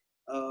भन्नाले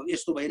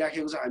यस्तो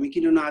भइराखेको छ, हामी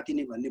किन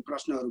नआत्तिने भन्ने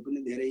प्रश्नहरू पनि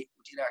धेरै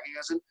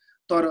उठिराखेका छन्।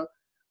 तर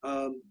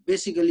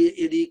बेसिकली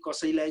यदि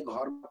कसैलाई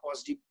घरमा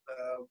पोजिटिभ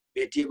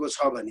भेटिएको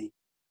छ भने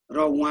र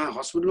उहाँ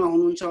हस्पिटलमा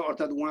हुनुहुन्छ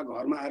अर्थात् उहाँ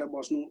घरमा आएर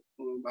बस्नु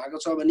भएको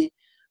छ भने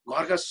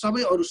घरका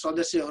सबै अरू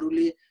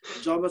सदस्यहरूले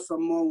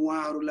जबसम्म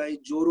उहाँहरूलाई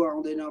ज्वरो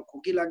आउँदैन,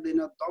 खोकी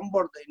लाग्दैन, दम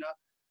बढ्दैन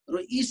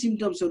र यी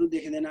सिम्पटम्सहरू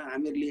देखिँदैन,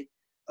 हामीहरूले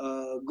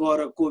गएर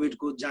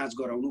कोभिडको जाँच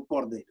गराउनु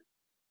पर्दैन।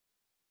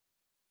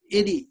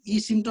 यदि यी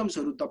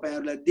सिम्पटम्सहरू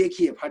तपाईहरुलाई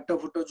देखिए,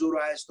 फाटाफुट्ट ज्वरो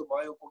आए जस्तो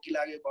भयो, खोकी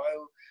लागे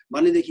भयो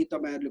भनेदेखि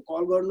तपाईहरुले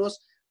कल गर्नुहोस्।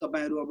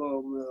 तपाईहरु अब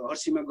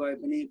हर्सीमा गए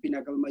पनि,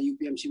 पिनाकलमा,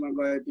 युपीएमसीमा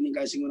गए पनि,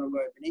 गाइसिङमा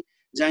गए पनि,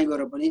 जहाँ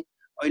गएर पनि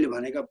अहिले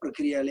भनेका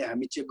प्रक्रियाले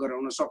हामी चेक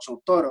गराउन सक्छौं।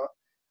 तर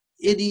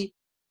यदि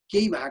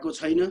केही भएको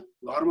छैन,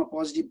 घरमा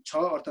पोजिटिभ छ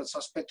अर्थात्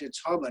सस्पेक्टेड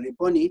छ भने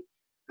पनि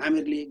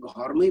हामीहरूले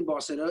घरमै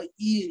बसेर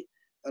यी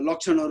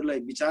लक्षणहरूलाई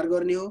विचार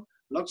गर्ने हो।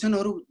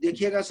 लक्षणहरू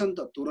देखिएका छन्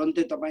त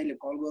तुरन्तै तपाईले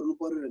कल गर्नु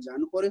पर्यो र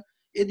जानु पर्यो।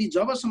 यदि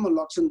जबसम्म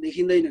लक्षण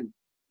देखिँदैनन्,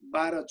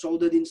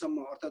 12-14 दिनसम्म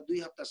अर्थात्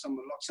 2 हप्तासम्म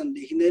लक्षण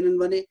देखिँदैनन्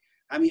भने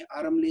हामी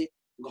आरामले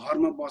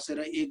घरमा बसेर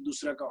एक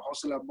दुसराका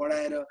हौसला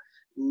बढाएर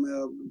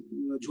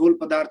झोल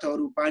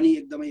पदार्थहरू, पानी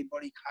एकदमै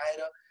बढी खाएर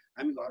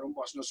हामी घरमा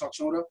बस्न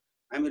सक्छौं र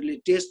हामीहरूले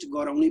टेस्ट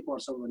गराउनै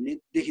पर्छ भन्ने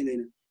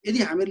देखिँदैन। यदि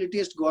हामीहरूले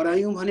टेस्ट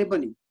गरायौं भने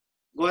पनि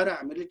गएर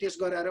हामीहरूले टेस्ट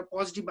गराएर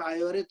पोजिटिभ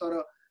आयो अरे तर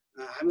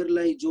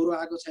हामीहरूलाई ज्वरो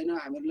आएको छैन,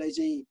 हामीहरूलाई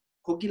चाहिँ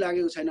खोकी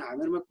लागेको छैन,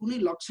 हामीहरुमा कुनै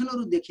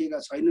लक्षणहरू देखिएका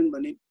छैनन्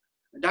भने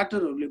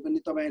डाक्टरहरूले पनि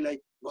तपाईलाई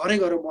घरै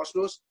गएर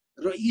बस्नुहोस्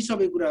र यी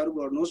सबै कुराहरू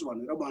गर्नुहोस्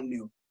भनेर भन्ने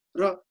हो।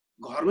 र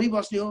घरमै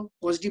बस्ने हो,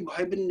 पोजिटिभ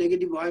भए पनि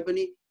नेगेटिभ भए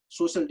पनि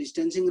सोशल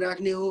डिस्टेन्सिङ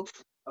राख्ने हो।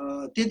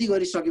 त्यति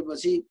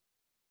गरिसकेपछि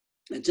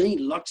चाहिँ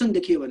लक्षण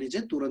देखियो भने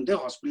चाहिँ तुरन्तै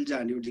हस्पिटल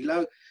जाने हो, ढिला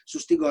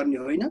सुस्ती गर्ने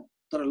होइन।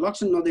 तर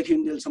लक्षण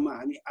नदेखिन्जेलसम्म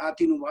हामी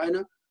आतिनु भएन,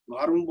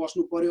 घरमा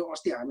बस्नु पर्यो।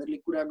 अस्ति हामीहरूले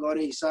कुरा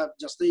गरे हिसाब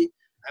जस्तै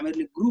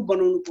हामीहरूले ग्रुप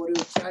बनाउनु पर्यो,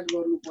 च्याट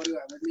गर्नु पर्यो,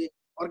 हामीहरूले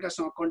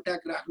अर्कासँग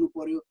कन्ट्याक्ट राख्नु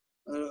पर्यो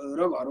र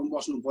घरमा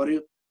बस्नु पर्यो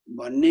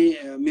भन्ने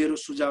मेरो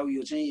सुझाव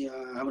यो चाहिँ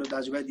हाम्रो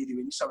दाजुभाइ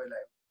दिदीबहिनी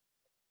सबैलाई।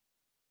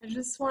 I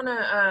just want to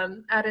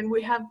add in,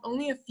 we have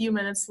only a few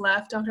minutes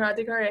left. Dr.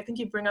 Adhikari, I think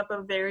you bring up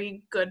a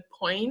very good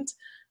point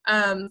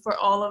for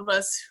all of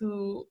us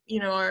who,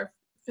 are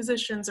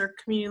physicians or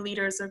community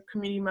leaders or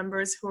community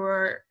members who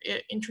are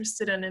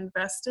interested and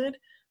invested.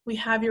 We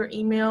have your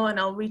email and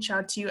I'll reach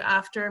out to you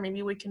after.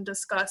 Maybe we can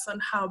discuss on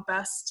how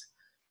best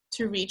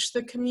to reach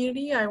the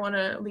community. I want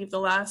to leave the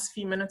last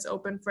few minutes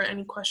open for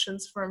any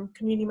questions from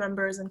community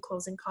members and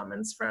closing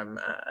comments from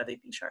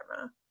Aditi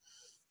Sharma.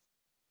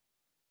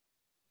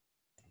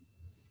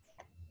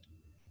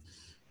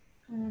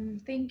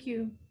 Thank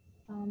you,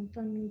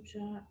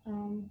 Tanuja.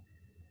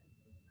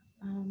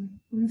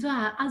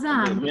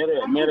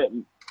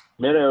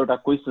 मेरो एउटा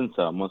question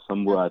छ, म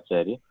शम्भु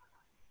आचार्य।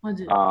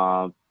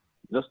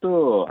 जस्तो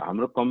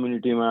हाम्रो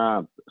कम्युनिटीमा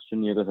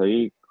सुनिएको छ कि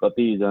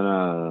कतिजना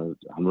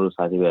हाम्रो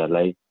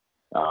साथीभाइहरूलाई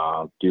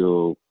त्यो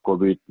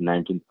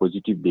कोभिड-19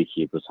 पोजिटिभ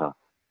देखिएको छ।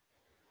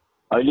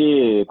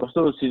 अहिले कस्तो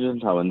सिचुएसन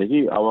छ भनेदेखि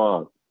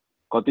अब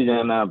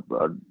कतिजना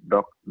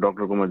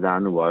डक्टरकोमा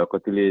जानुभयो,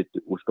 कतिले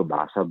उसको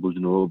भाषा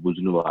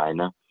बुझ्नु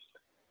भएन,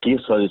 के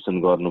सजेसन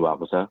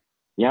गर्नुभएको छ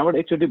यहाँबाट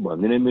एकचोटि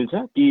भनिदिन मिल्छ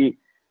कि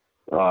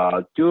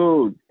त्यो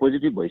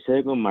पोजिटिभ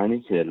भइसकेको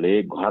मानिसहरूले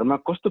घरमा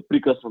कस्तो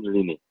प्रिकसन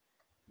लिने?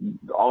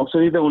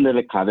 औषधि त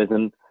उनीहरूले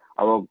खाँदैछन्,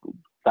 अब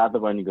तातो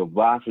पानीको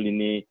बाफ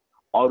लिने,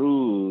 अरू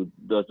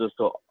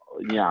जस्तो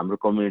यहाँ हाम्रो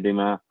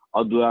कम्युनिटीमा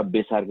अदुवा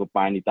बेसारको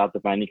पानी, तातो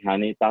पानी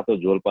खाने,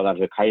 तातो झोल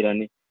पदार्थ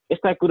खाइरहने,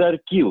 यस्ता कुराहरू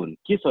के हुन्,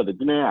 के छ?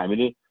 किनभने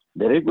हामीले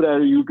धेरै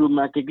कुराहरू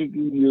युट्युबमा के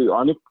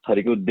अनेक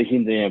थरीको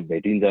देखिन्छ, यहाँ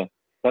भेटिन्छ।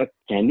 तर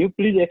can you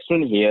please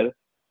explain here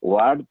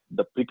what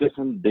the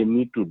precaution they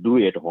need to do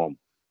at home?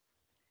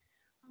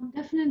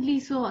 Definitely.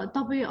 So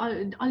तपाई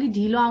अलि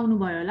ढिलो आउनु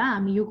भयो होला,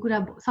 हामी यो कुरा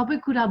सबै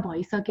कुरा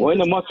भइसकेको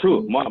होइन। म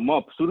छु, म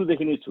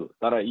सुरुदेखि नै छु,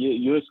 तर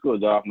यसको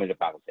जवाफ मैले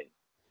पाएको छैन।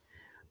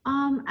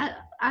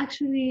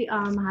 एक्चुअली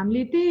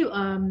हामीले त्यही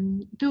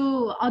त्यो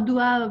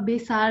अदुवा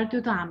बेसार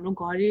त्यो त हाम्रो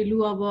घरेलु,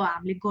 अब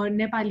हामीले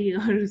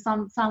नेपालीहरू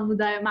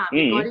समुदायमा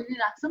हामी गरि नै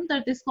राख्छौँ, तर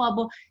त्यसको अब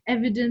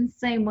एभिडेन्स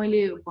चाहिँ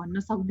मैले भन्न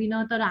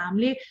सक्दिनँ। तर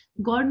हामीले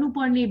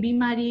गर्नुपर्ने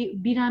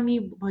बिरामी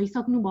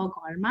भइसक्नु भयो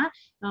घरमा,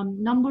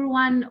 नम्बर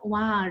 1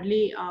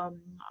 उहाँहरूले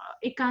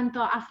एकान्त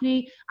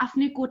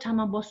आफ्नै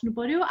कोठामा बस्नु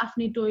पर्यो,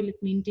 आफ्नै टोयलेट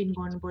मेन्टेन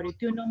गर्नु पर्यो,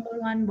 त्यो नम्बर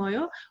 1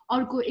 भयो।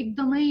 अर्को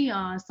एकदमै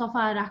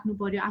सफा राख्नु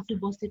पर्यो आफू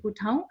बसेको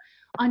ठाउँ।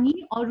 अनि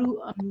अरू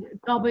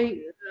दबाई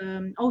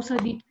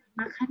औषधि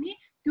नखाने,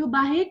 त्यो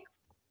बाहेक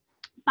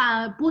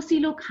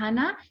पोसिलो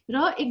खाना र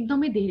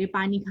एकदमै धेरै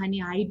पानी खाने,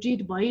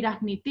 हाइड्रेट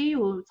भइराख्ने, त्यही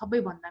हो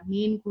सबैभन्दा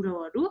मेन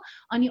कुरोहरू।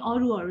 अनि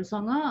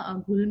अरूहरूसँग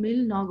घुलमिल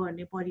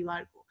नगर्ने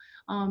परिवारको।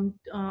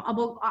 अब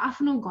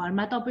आफ्नो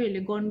घरमा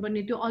तपाईँहरूले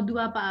गर्नुपर्ने त्यो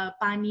अदुवा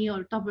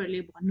पानीहरू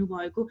तपाईँहरूले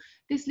भन्नुभएको,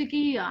 त्यसले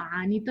केही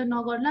हानि त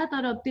नगर्ला,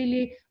 तर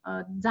त्यसले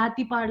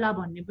जाति पार्ला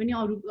भन्ने पनि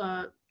अरू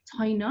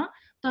छैन।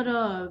 तर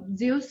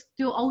जे होस्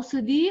त्यो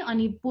औषधि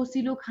अनि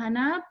पोसिलो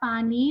खाना,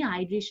 पानी,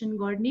 हाइड्रेसन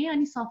गर्ने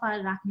अनि सफा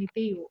राख्ने,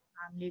 त्यही हो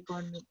हामीले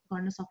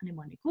गर्न सक्ने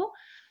भनेको।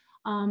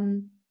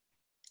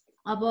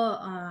 अब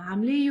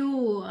हामीले यो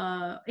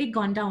 1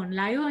 घन्टा हुन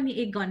लाग्यो अनि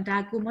 1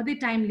 घन्टाको मात्रै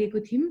टाइम लिएको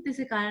थियौँ,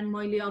 त्यसै कारण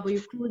मैले अब यो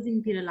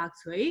क्लोजिङतिर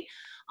लाग्छु है।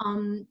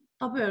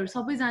 तपाईँहरू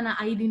सबैजना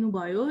आइदिनु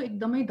भयो,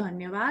 एकदमै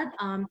धन्यवाद।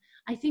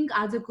 आई थिङ्क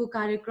आजको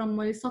कार्यक्रम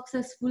मैले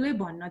सक्सेसफुलै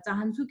भन्न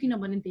चाहन्छु,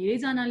 किनभने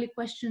धेरैजनाले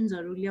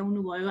क्वेसन्सहरू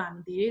ल्याउनु भयो।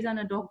 हामी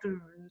धेरैजना डक्टरहरू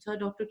हुनुहुन्छ,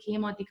 डक्टर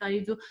खेम अधिकारी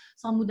जो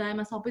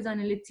समुदायमा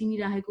सबैजनाले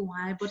चिनिराखेको,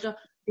 उहाँबाट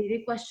धेरै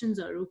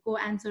क्वेसन्सहरूको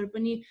एन्सर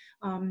पनि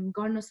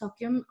गर्न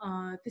सक्यौँ।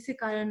 त्यसै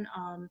कारण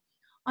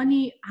अनि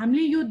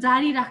हामीले यो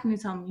जारी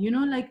राख्नेछौँ, यु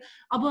नो लाइक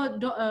अब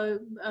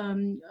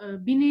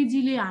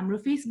विनयजीले हाम्रो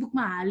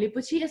फेसबुकमा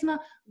हालेपछि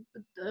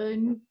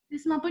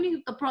त्यसमा पनि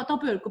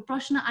तपाईँहरूको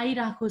प्रश्न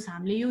आइराखोस्।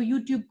 हामीले यो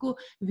युट्युबको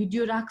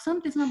भिडियो राख्छौँ,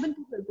 त्यसमा पनि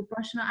तपाईँहरूको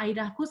प्रश्न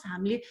आइराखोस्।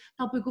 हामीले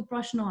तपाईँको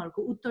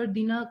प्रश्नहरूको उत्तर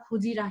दिन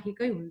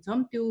खोजिराखेकै हुन्छौँ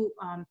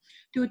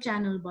त्यो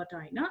च्यानलबाट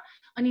होइन।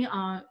 अनि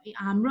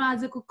हाम्रो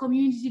आजको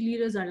कम्युनिटी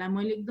लिडर्सहरूलाई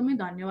मैले एकदमै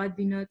धन्यवाद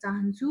दिन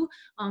चाहन्छु।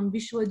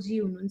 विश्वजी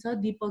हुनुहुन्छ,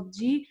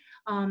 दिपकजी,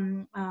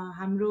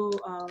 हाम्रो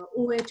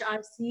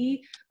OHRC,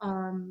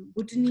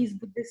 भुटानिज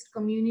Buddhist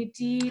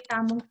community,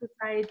 Tamang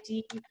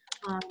society,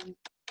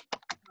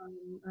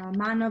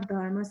 मानव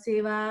धर्म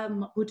सेवा,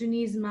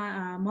 भुटानिज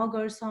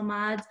मगर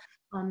समाज,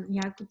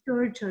 यहाँको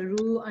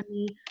चर्चहरू,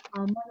 अनि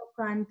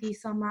मनोक्रान्ति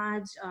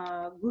समाज,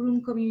 Gurung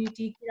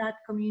community,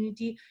 Kirat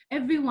community,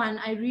 everyone,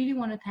 I really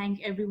want to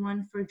thank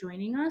everyone for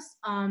joining us.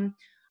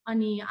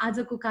 अनि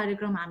आजको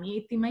कार्यक्रम हामी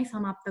यतिमै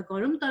समाप्त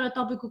गरौँ, तर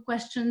तपाईँको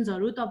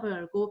क्वेसन्सहरू,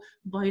 तपाईँहरूको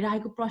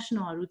भइरहेको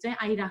प्रश्नहरू चाहिँ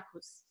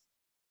आइराखोस्।